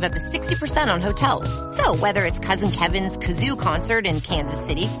and save up to 60% on hotels. So whether it's Cousin Kevin's Kazoo Concert in Kansas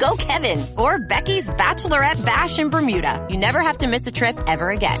City, go Kevin, or Becky's Bachelorette Bash in Bermuda, you never have to miss a trip ever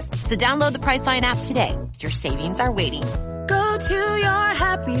again. So download the Priceline app today. Your savings are waiting. Go to your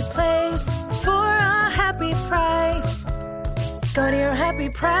happy place for a happy price. Go to your happy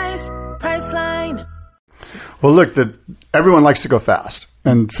price, Priceline. Well, look, everyone likes to go fast,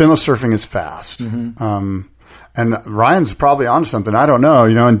 and finless surfing is fast. Mm-hmm. And Ryan's probably onto something. I don't know,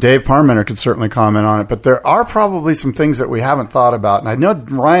 and Dave Parmenter could certainly comment on it. But there are probably some things that we haven't thought about. And I know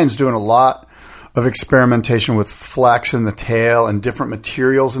Ryan's doing a lot of experimentation with flex in the tail and different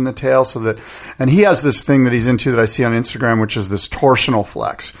materials in the tail, and he has this thing that he's into that I see on Instagram, which is this torsional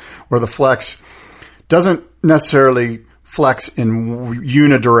flex, where the flex doesn't necessarily flex in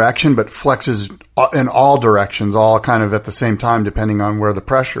unidirection, but flexes in all directions, all kind of at the same time, depending on where the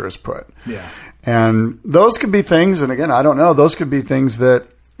pressure is put. Yeah. And those could be things, and again, I don't know, those could be things that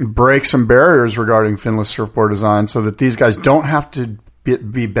break some barriers regarding finless surfboard design so that these guys don't have to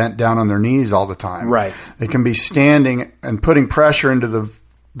be bent down on their knees all the time. Right. They can be standing and putting pressure into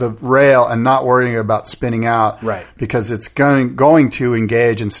the rail and not worrying about spinning out. Right. Because it's going to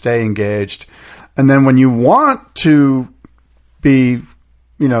engage and stay engaged. And then when you want to do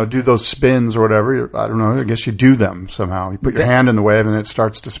those spins or whatever, I don't know, I guess you do them somehow. You put your hand in the wave and it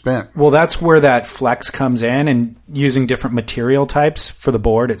starts to spin. Well, that's where that flex comes in, and using different material types for the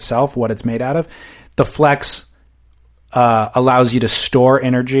board itself, what it's made out of. The flex allows you to store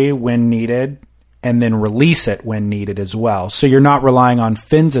energy when needed and then release it when needed as well. So you're not relying on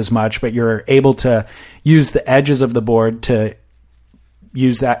fins as much, but you're able to use the edges of the board to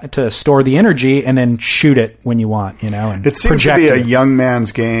use that to store the energy and then shoot it when you want, and it seems to be a young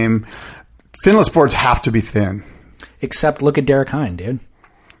man's game. Finless boards have to be thin. Except look at Derek Hind, dude.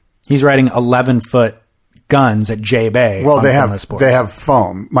 He's riding 11-foot guns at J Bay. Well, they have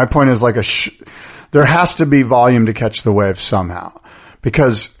foam. My point is there has to be volume to catch the wave somehow,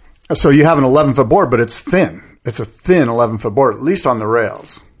 because so you have an 11-foot board, but it's thin. It's a thin 11-foot board, at least on the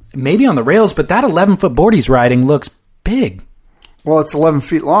rails. Maybe on the rails, but that 11-foot board he's riding looks big. Well, it's 11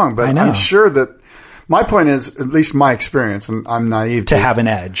 feet long, but I'm sure that my point is, at least my experience, and I'm naive. To have an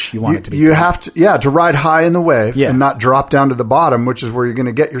edge, you want it to be. You have to ride high in the wave and not drop down to the bottom, which is where you're going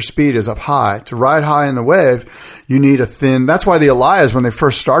to get your speed is up high. To ride high in the wave, you need a thin. That's why the Elias, when they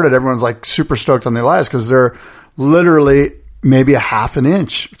first started, everyone's like super stoked on the Elias because they're literally maybe a half an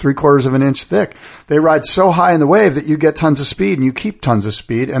inch, 3/4 of an inch thick. They ride so high in the wave that you get tons of speed and you keep tons of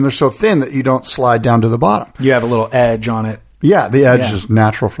speed, and they're so thin that you don't slide down to the bottom. You have a little edge on it. Yeah, the edge is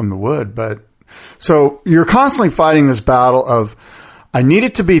natural from the wood. But so you're constantly fighting this battle of, I need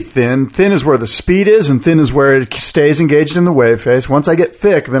it to be thin. Thin is where the speed is, and thin is where it stays engaged in the wave face. Once I get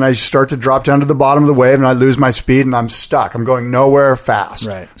thick, then I start to drop down to the bottom of the wave, and I lose my speed, and I'm stuck. I'm going nowhere fast.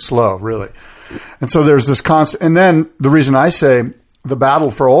 Right. Slow, really. And so there's this constant. And then the reason I say the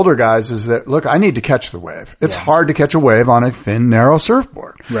battle for older guys is that, look, I need to catch the wave. It's hard to catch a wave on a thin, narrow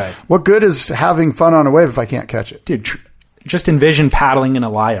surfboard. Right. What good is having fun on a wave if I can't catch it? Dude, just envision paddling in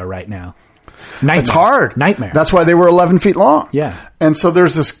Elia right now. Nightmare. It's hard. Nightmare. That's why they were 11 feet long. Yeah. And so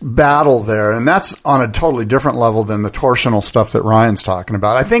there's this battle there, and that's on a totally different level than the torsional stuff that Ryan's talking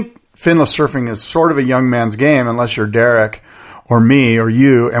about. I think finless surfing is sort of a young man's game unless you're Derek or me or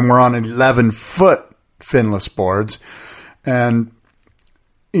you, and we're on 11-foot finless boards. And,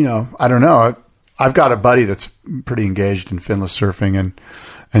 I don't know. I've got a buddy that's pretty engaged in finless surfing,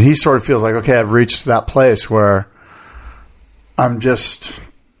 and he sort of feels like, okay, I've reached that place where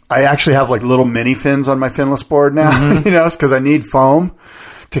I actually have like little mini fins on my finless board now, Mm-hmm. you know, because I need foam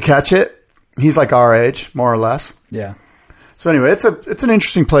to catch it. He's like our age, more or less. Yeah. So anyway, it's an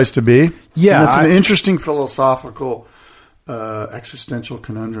interesting place to be. Yeah, and it's an interesting philosophical, existential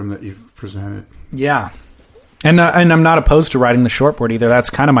conundrum that you've presented. Yeah, and I'm not opposed to riding the shortboard either.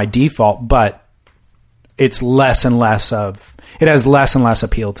 That's kind of my default, but it's less and less of it has less and less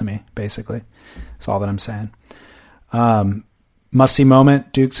appeal to me. Basically, that's all that I'm saying. Must see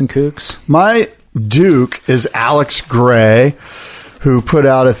moment, Dukes and Kooks. My Duke is Alex Gray, who put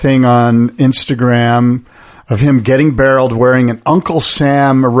out a thing on Instagram of him getting barreled wearing an Uncle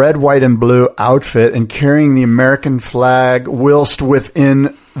Sam red, white, and blue outfit and carrying the American flag whilst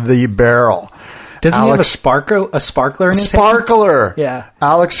within the barrel. Doesn't he have a sparkler in his Sparkler. hand? Yeah.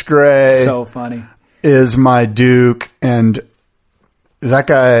 Alex Gray. So funny. Is my Duke, and that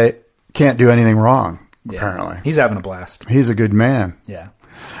guy can't do anything wrong, apparently. He's having a blast. He's a good man. Yeah.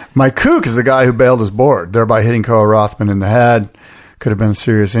 My Kook is the guy who bailed his board, thereby hitting Koa Rothman in the head. Could have been a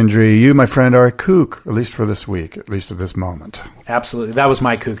serious injury. You, my friend, are a kook, at least for this week, at least at this moment. Absolutely. That was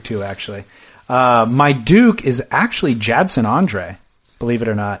my kook, too, actually. My Duke is actually Jadson Andre, believe it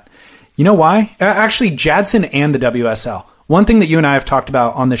or not. You know why? Actually, Jadson and the WSL. One thing that you and I have talked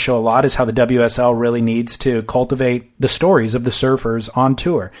about on the show a lot is how the WSL really needs to cultivate the stories of the surfers on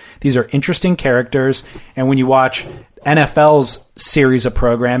tour. These are interesting characters, and when you watch NFL's series of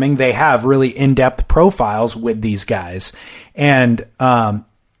programming, they have really in-depth profiles with these guys. And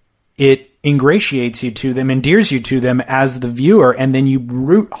it ingratiates you to them, endears you to them as the viewer, and then you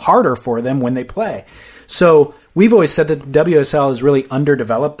root harder for them when they play. So we've always said that the WSL has really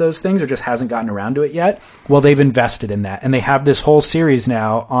underdeveloped those things or just hasn't gotten around to it yet. Well, they've invested in that. And they have this whole series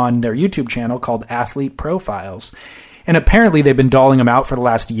now on their YouTube channel called Athlete Profiles. And apparently they've been doling them out for the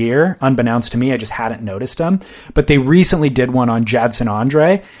last year, unbeknownst to me. I just hadn't noticed them. But they recently did one on Jadson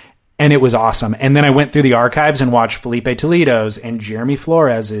Andre, and it was awesome. And then I went through the archives and watched Felipe Toledo's and Jeremy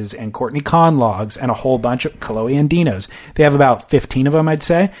Flores's and Courtney Conlog's and a whole bunch of Chloe Andino's. They have about 15 of them, I'd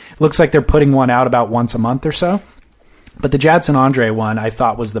say. It looks like they're putting one out about once a month or so. But the Jadson Andre one I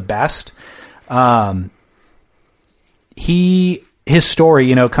thought was the best. His story,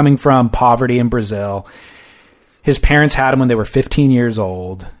 you know, coming from poverty in Brazil. His parents had him when they were 15 years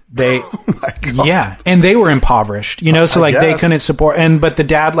old. Yeah, and they were impoverished, you know, so like they couldn't support. But the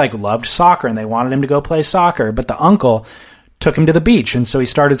dad like loved soccer and they wanted him to go play soccer. But the uncle took him to the beach, and so he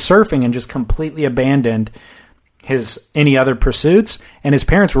started surfing and just completely abandoned any other pursuits. And his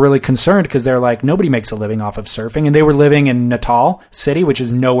parents were really concerned because they're like, nobody makes a living off of surfing, and they were living in Natal City, which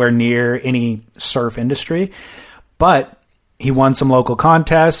is nowhere near any surf industry. But he won some local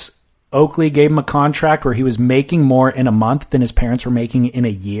contests. Oakley gave him a contract where he was making more in a month than his parents were making in a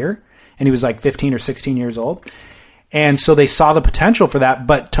year. And he was like 15 or 16 years old. And so they saw the potential for that.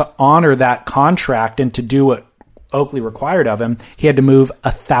 But to honor that contract and to do what Oakley required of him, he had to move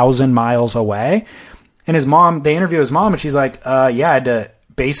 1,000 miles away. And his mom, they interview his mom, and she's like, yeah, I had to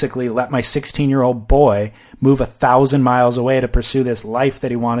basically let my 16-year-old boy move 1,000 miles away to pursue this life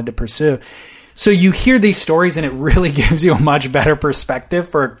that he wanted to pursue. So you hear these stories, and it really gives you a much better perspective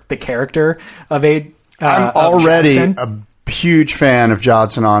for the character of I'm already a huge fan of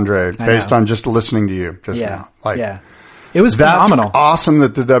Jadson Andre based on just listening to you just now. It was phenomenal. That's awesome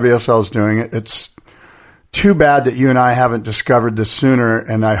that the WSL is doing it. It's too bad that you and I haven't discovered this sooner,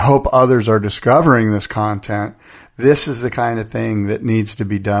 and I hope others are discovering this content. This is the kind of thing that needs to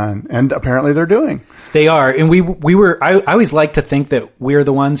be done, and apparently they're doing. They are, and we were. I always like to think that we're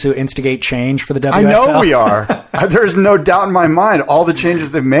the ones who instigate change for the WSL. I know we are. There's no doubt in my mind. All the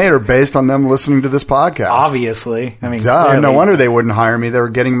changes they've made are based on them listening to this podcast. Obviously, I mean, no wonder they wouldn't hire me. They were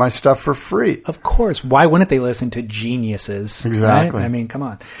getting my stuff for free. Of course. Why wouldn't they listen to geniuses? Exactly. Right? I mean, come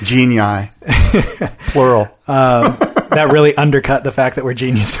on. Genii, plural. That really undercut the fact that we're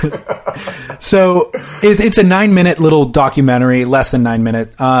geniuses. So it's a 9-minute little documentary, less than 9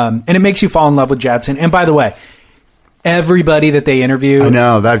 minutes, and it makes you fall in love with Jadson. And by the way, everybody that they interview, I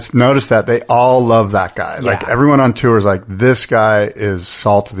know, I've noticed that they all love that guy. Yeah. Like everyone on tour is like, this guy is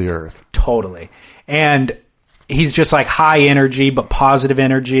salt of the earth. Totally. And he's just like high energy, but positive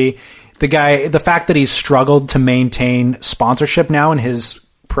energy. The fact that he's struggled to maintain sponsorship now in his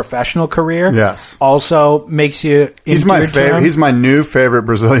professional career, yes, also makes you. He's my favorite. He's my new favorite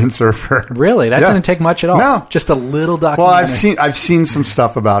Brazilian surfer. Really, that doesn't take much at all. No, just a little documentary. Well, I've seen some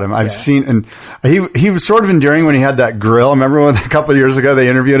stuff about him. I've seen, and he was sort of endearing when he had that grill. Remember when a couple of years ago they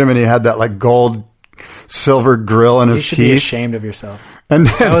interviewed him and he had that like gold, silver grill in his teeth. You should be ashamed of yourself. And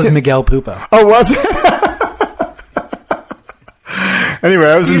that was Miguel Pupo. Oh, was it? Anyway,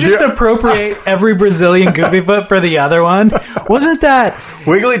 I was you just appropriate every Brazilian goofy foot for the other one. Wasn't that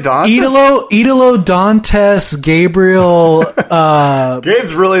Wiggly Dantes? Idolo Dantes Gabriel?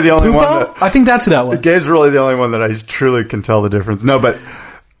 Gabe's really the only Pupo? one. I think that's who that was. Gabe's really the only one that I truly can tell the difference. No, but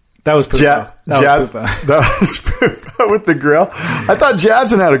that was Pupo. That was Pupo with the grill. I thought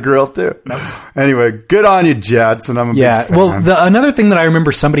Jadson had a grill too. Nope. Anyway, good on you, Jadson. I'm a big fan. Well, another thing that I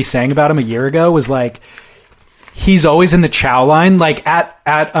remember somebody saying about him a year ago was like, he's always in the chow line, like at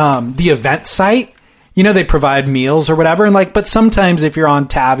the event site. You know, they provide meals or whatever, and like, but sometimes if you're on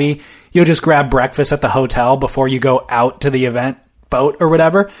Tavi, you'll just grab breakfast at the hotel before you go out to the event boat or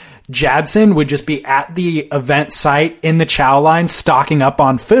whatever. Jadson would just be at the event site in the chow line stocking up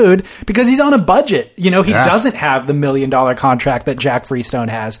on food because he's on a budget. You know, he doesn't have the $1 million contract that Jack Freestone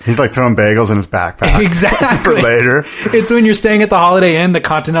has. He's like throwing bagels in his backpack. Exactly. For later. It's when you're staying at the Holiday Inn, the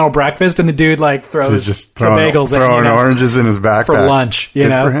continental breakfast, and the dude like throws the bagels throwing oranges in his backpack for lunch, you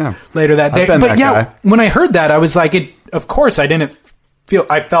know, for him. Later that day. But yeah, when I heard that, I was like, of course I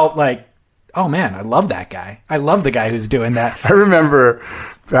felt like, oh man, I love that guy. I love the guy who's doing that. I remember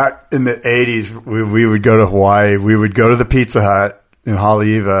back in the 80s, we would go to Hawaii. We would go to the Pizza Hut in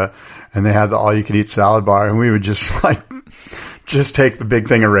Haleiwa, and they had the all-you-can-eat salad bar, and we would just take the big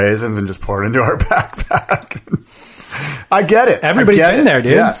thing of raisins and just pour it into our backpack. I get it. Everybody's been there,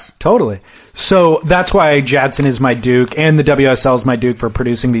 dude. Yes. Totally. So that's why Jadson is my Duke, and the WSL is my Duke for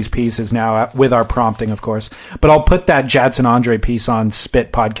producing these pieces now with our prompting, of course. But I'll put that Jadson Andre piece on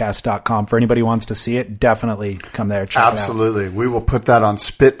spitpodcast.com. For anybody who wants to see it, definitely come there. Check Absolutely. It out. We will put that on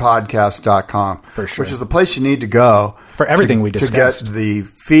spitpodcast.com. For sure. Which is the place you need to go. For everything we discussed. To get the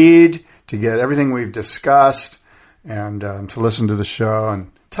feed, to get everything we've discussed, and to listen to the show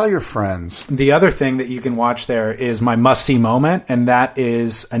and tell your friends. The other thing that you can watch there is my must-see moment, and that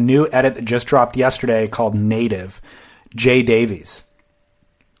is a new edit that just dropped yesterday called Native. Jay Davies.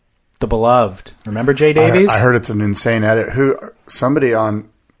 The beloved. Remember Jay Davies? I heard it's an insane edit. Somebody on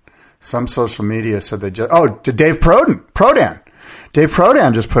some social media said Dave Prodan. Dave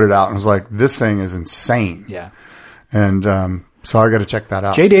Prodan just put it out and was like, this thing is insane. Yeah. And so I got to check that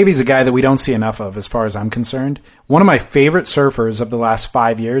out. Jay Davies is a guy that we don't see enough of as far as I'm concerned. One of my favorite surfers of the last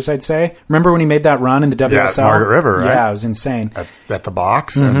 5 years, I'd say. Remember when he made that run in the WSL? Yeah, Margaret River, right? Yeah, it was insane. At the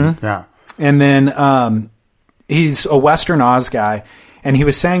box? Mm-hmm. And then he's a Western Oz guy, and he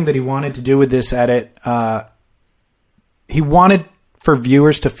was saying that he wanted to do with this edit, he wanted for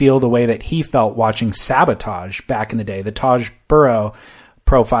viewers to feel the way that he felt watching Sabotage back in the day, the Taj Burrow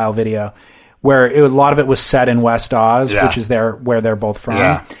profile video, where a lot of it was set in West Oz, which is where they're both from.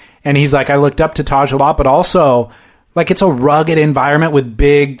 Yeah. And he's like, I looked up to Taj a lot, but also like it's a rugged environment with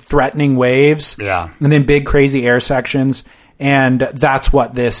big threatening waves. Yeah. And then big crazy air sections. And that's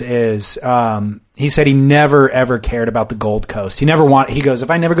what this is. He said he never ever cared about the Gold Coast. He goes,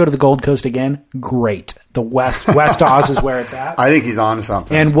 if I never go to the Gold Coast again, great. The West Oz is where it's at. I think he's on to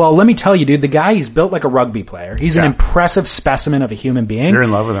something. And well, let me tell you, dude, the guy, he's built like a rugby player. He's an impressive specimen of a human being. You're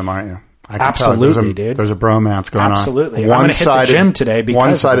in love with him, aren't you? Absolutely, dude. There's a bromance going on. Absolutely. I'm going to hit the gym today because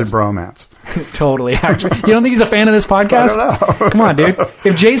one-sided bromance. Totally. Actually, you don't think he's a fan of this podcast? I don't know. Come on, dude.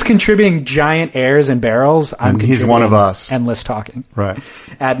 If Jay's contributing giant airs and barrels, he's one of us. Endless talking. Right.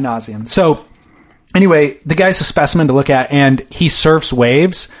 Ad nauseum. So anyway, the guy's a specimen to look at, and he surfs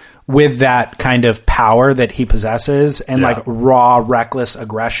waves with that kind of power that he possesses and like raw, reckless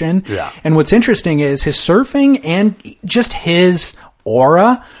aggression. Yeah. And what's interesting is his surfing and just his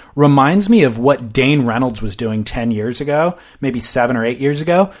aura reminds me of what Dane Reynolds was doing 10 years ago, maybe 7 or 8 years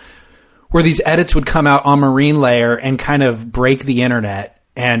ago, where these edits would come out on Marine Layer and kind of break the internet,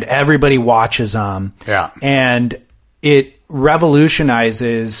 and everybody watches them. Yeah. And it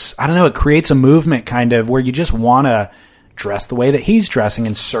revolutionizes, I don't know, it creates a movement kind of where you just want to dress the way that he's dressing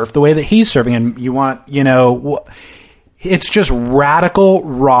and surf the way that he's surfing. And you want, it's just radical,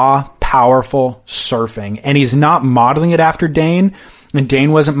 raw, powerful surfing. And he's not modeling it after Dane. And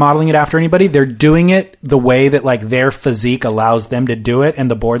Dane wasn't modeling it after anybody. They're doing it the way that like their physique allows them to do it and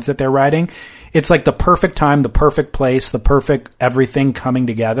the boards that they're riding. It's like the perfect time, the perfect place, the perfect everything coming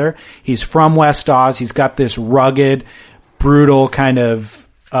together. He's from West Oz. He's got this rugged, brutal kind of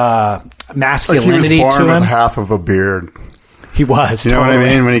masculinity he was born to him. With half of a beard. He was. You know what I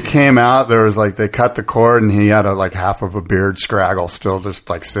mean? When he came out, there was like, they cut the cord and he had half of a beard scraggle still just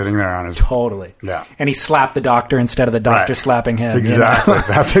like sitting there on his... Totally. Yeah. And he slapped the doctor instead of the doctor slapping him. Exactly.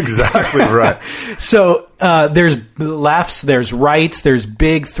 That's exactly right. So there's lefts, there's rights, there's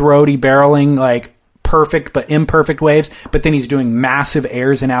big throaty barreling, like perfect but imperfect waves. But then he's doing massive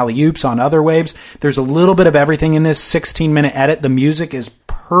airs and alley-oops on other waves. There's a little bit of everything in this 16-minute edit. The music is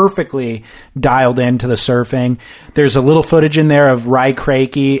perfect perfectly dialed into the surfing. There's a little footage in there of Ry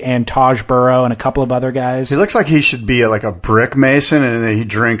Crakey and Taj Burrow and a couple of other guys. He looks like he should be like a brick mason, and then he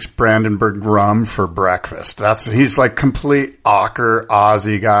drinks Brandenburg rum for breakfast. He's like complete Ocker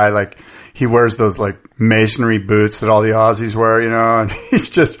Aussie guy. Like he wears those like masonry boots that all the Aussies wear, and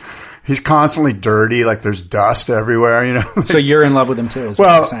he's constantly dirty. Like there's dust everywhere, So you're in love with him too, is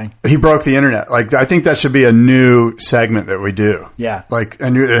what you're saying. He broke the internet. Like I think that should be a new segment that we do. Yeah. Like,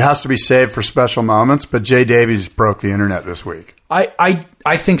 and it has to be saved for special moments, but Jay Davies broke the internet this week. I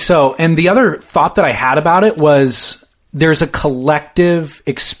think so. And the other thought that I had about it was there's a collective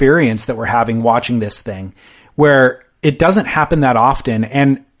experience that we're having watching this thing where it doesn't happen that often.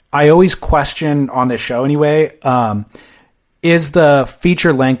 And I always question on this show anyway, is the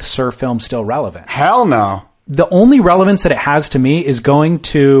feature-length surf film still relevant? Hell no. The only relevance that it has to me is going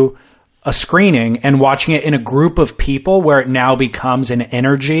to a screening and watching it in a group of people where it now becomes an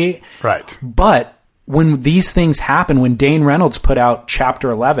energy. Right. But when these things happen, when Dane Reynolds put out Chapter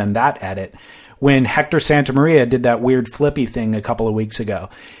 11, that edit, when Hector Santamaria did that weird flippy thing a couple of weeks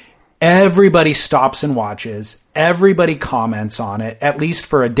ago, everybody stops and watches. Everybody comments on it, at least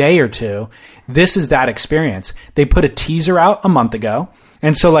for a day or two. This is that experience. They put a teaser out a month ago.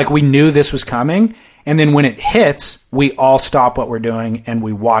 And so like we knew this was coming. And then when it hits, we all stop what we're doing and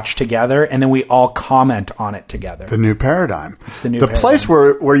we watch together. And then we all comment on it together. The new paradigm. It's the new paradigm. Place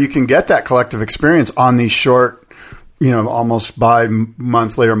where you can get that collective experience on these short, almost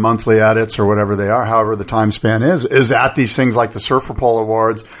bi-monthly or monthly edits or whatever they are, however the time span is at these things like the Surfer Pole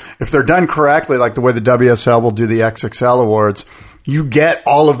Awards. If they're done correctly, like the way the WSL will do the XXL Awards, you get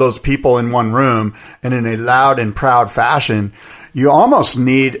all of those people in one room, and in a loud and proud fashion, you almost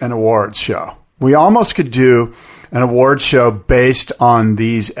need an awards show. We almost could do an awards show based on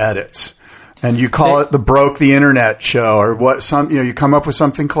these edits. And you call it the Broke the Internet show, or you come up with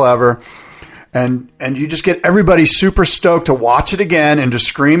something clever. And you just get everybody super stoked to watch it again and to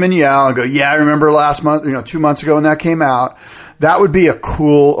scream and yell and go, yeah, I remember last month, 2 months ago when that came out. That would be a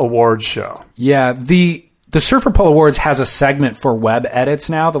cool awards show. Yeah, the Surfer Pole Awards has a segment for web edits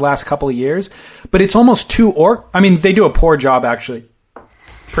now the last couple of years, but it's almost they do a poor job actually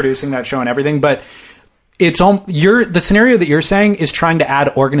producing that show and everything, but the scenario that you're saying is trying to add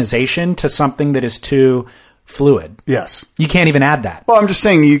organization to something that is too fluid. Yes. You can't even add that. Well, I'm just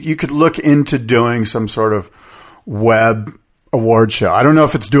saying you could look into doing some sort of web award show. I don't know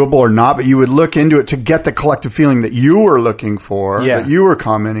if it's doable or not, but you would look into it to get the collective feeling that you were looking for, that you were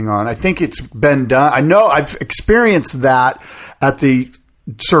commenting on. I think it's been done. I know I've experienced that at the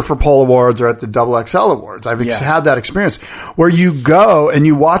Surfer Pole Awards or at the XXL Awards. I've had that experience where you go and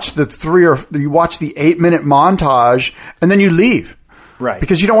you watch the 8-minute montage and then you leave. Right.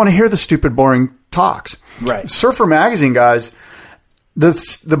 Because you don't want to hear the stupid, boring talks. Right. Surfer Magazine, guys,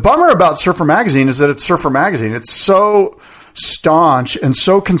 the bummer about Surfer Magazine is that it's Surfer Magazine. It's so staunch and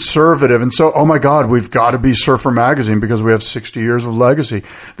so conservative and so, oh my God, we've got to be Surfer Magazine because we have 60 years of legacy,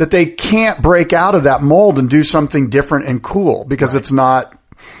 that they can't break out of that mold and do something different and cool because it's not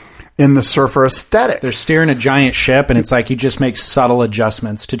in the surfer aesthetic. They're steering a giant ship, and it's like you just make subtle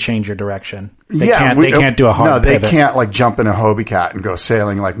adjustments to change your direction. They can't do a hard pivot. They can't like jump in a Hobie Cat and go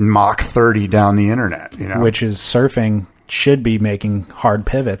sailing like Mach 30 down the internet, Which is surfing should be making hard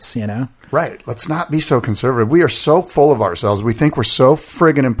pivots, Right. Let's not be so conservative. We are so full of ourselves. We think we're so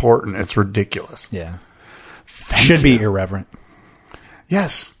friggin' important. It's ridiculous. Yeah. Should be irreverent.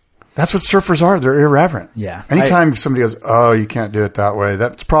 Yes. That's what surfers are. They're irreverent. Yeah. Anytime somebody goes, oh, you can't do it that way,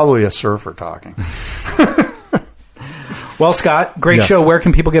 that's probably a surfer talking. Well, Scott, great show. Where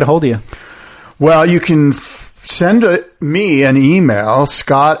can people get a hold of you? Well, you can send me an email,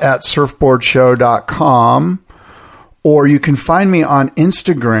 scott@surfboardshow.com, or you can find me on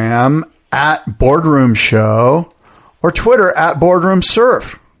Instagram @Boardroom Show or Twitter @Boardroom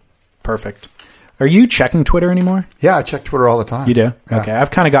Surf. Perfect. Are you checking Twitter anymore? Yeah, I check Twitter all the time. You do? Yeah. Okay. I've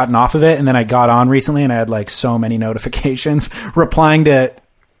kind of gotten off of it, and then I got on recently, and I had like so many notifications replying to...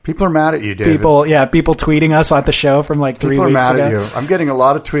 People are mad at you, David. People tweeting us at the show from like 3 weeks ago. People are mad at you. I'm getting a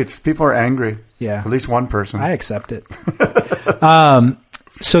lot of tweets. People are angry. Yeah. At least one person. I accept it.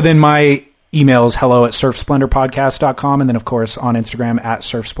 So then my email is hello@surfsplendorpodcast.com, and then of course on Instagram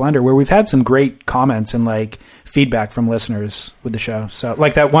 @surfsplendor, where we've had some great comments and like feedback from listeners with the show. So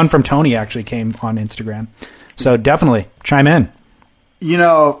like that one from Tony actually came on Instagram. So definitely chime in.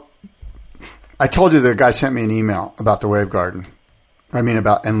 I told you the guy sent me an email about the Wave Garden.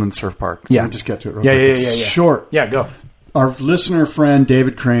 About Inland Surf Park. Yeah. Let me just get to it real quick. It's short. Yeah, go. our listener friend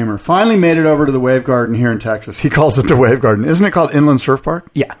David Kramer finally made it over to the Wave Garden here in Texas. He calls it the Wave Garden. Isn't it called Inland Surf Park?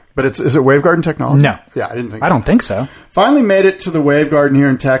 Yeah. But is it Wave Garden technology? No. Yeah, I didn't think so. I don't think so. Finally made it to the Wave Garden here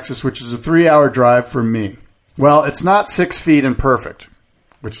in Texas, which is a 3-hour drive for me. Well, it's not 6 feet and perfect,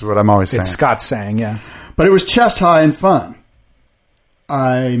 which is what I'm always saying. It's Scott's saying, yeah. But it was chest high and fun.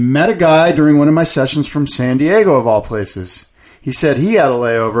 I met a guy during one of my sessions from San Diego, of all places. He said he had a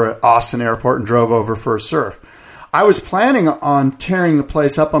layover at Austin Airport and drove over for a surf. I was planning on tearing the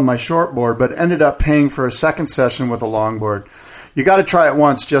place up on my shortboard, but ended up paying for a second session with a longboard. You got to try it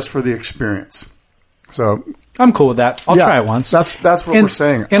once just for the experience. So I'm cool with that. I'll try it once. That's what we're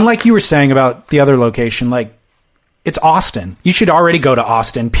saying. And like you were saying about the other location, like it's Austin. You should already go to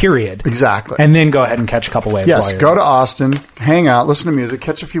Austin, period. Exactly. And then go ahead and catch a couple waves. Yes, go to Austin, hang out, listen to music,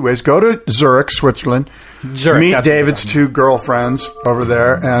 catch a few waves. Go to Zurich, Switzerland. Meet David's 2 girlfriends over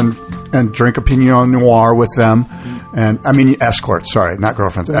there and drink a Pinot Noir with them. And I mean, escorts. Sorry, not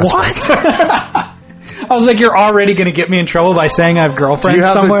girlfriends. Escorts. What? I was like, you're already going to get me in trouble by saying I have girlfriends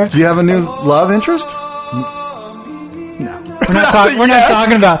somewhere? Do you have a new love interest? No. We're not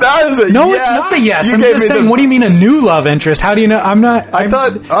talking about that. Is a no, yes. It's not a yes. I'm just saying, what do you mean a new love interest? How do you know? I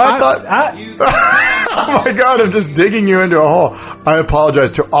thought. Oh my God, I'm just digging you into a hole. I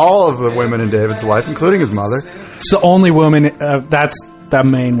apologize to all of the women in David's life, including his mother. It's the only woman, that's the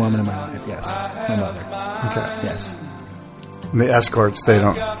main woman in my life, yes. My mother. Okay. Yes. And the escorts, they're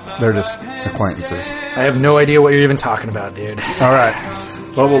just acquaintances. I have no idea what you're even talking about, dude. All right.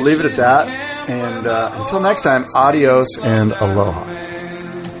 Well, we'll leave it at that. And until next time, adios and aloha.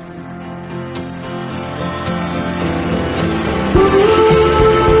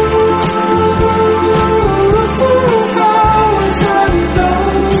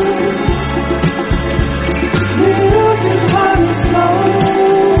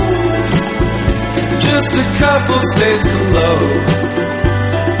 Just a couple states below.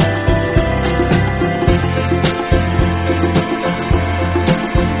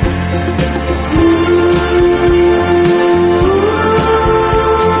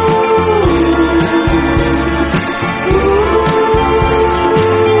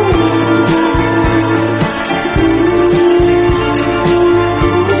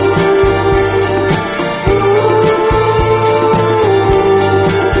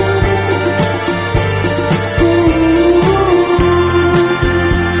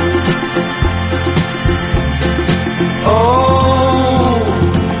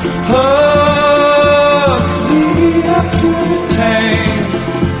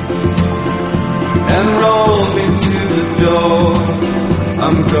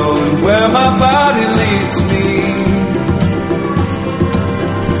 I'm going where my body leads me.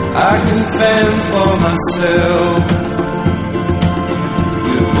 I can fend for myself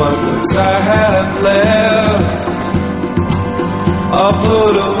with what looks I have left. I'll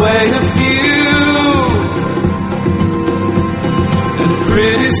put away a few, and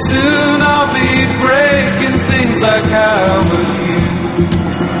pretty soon I'll be breaking things like how would you.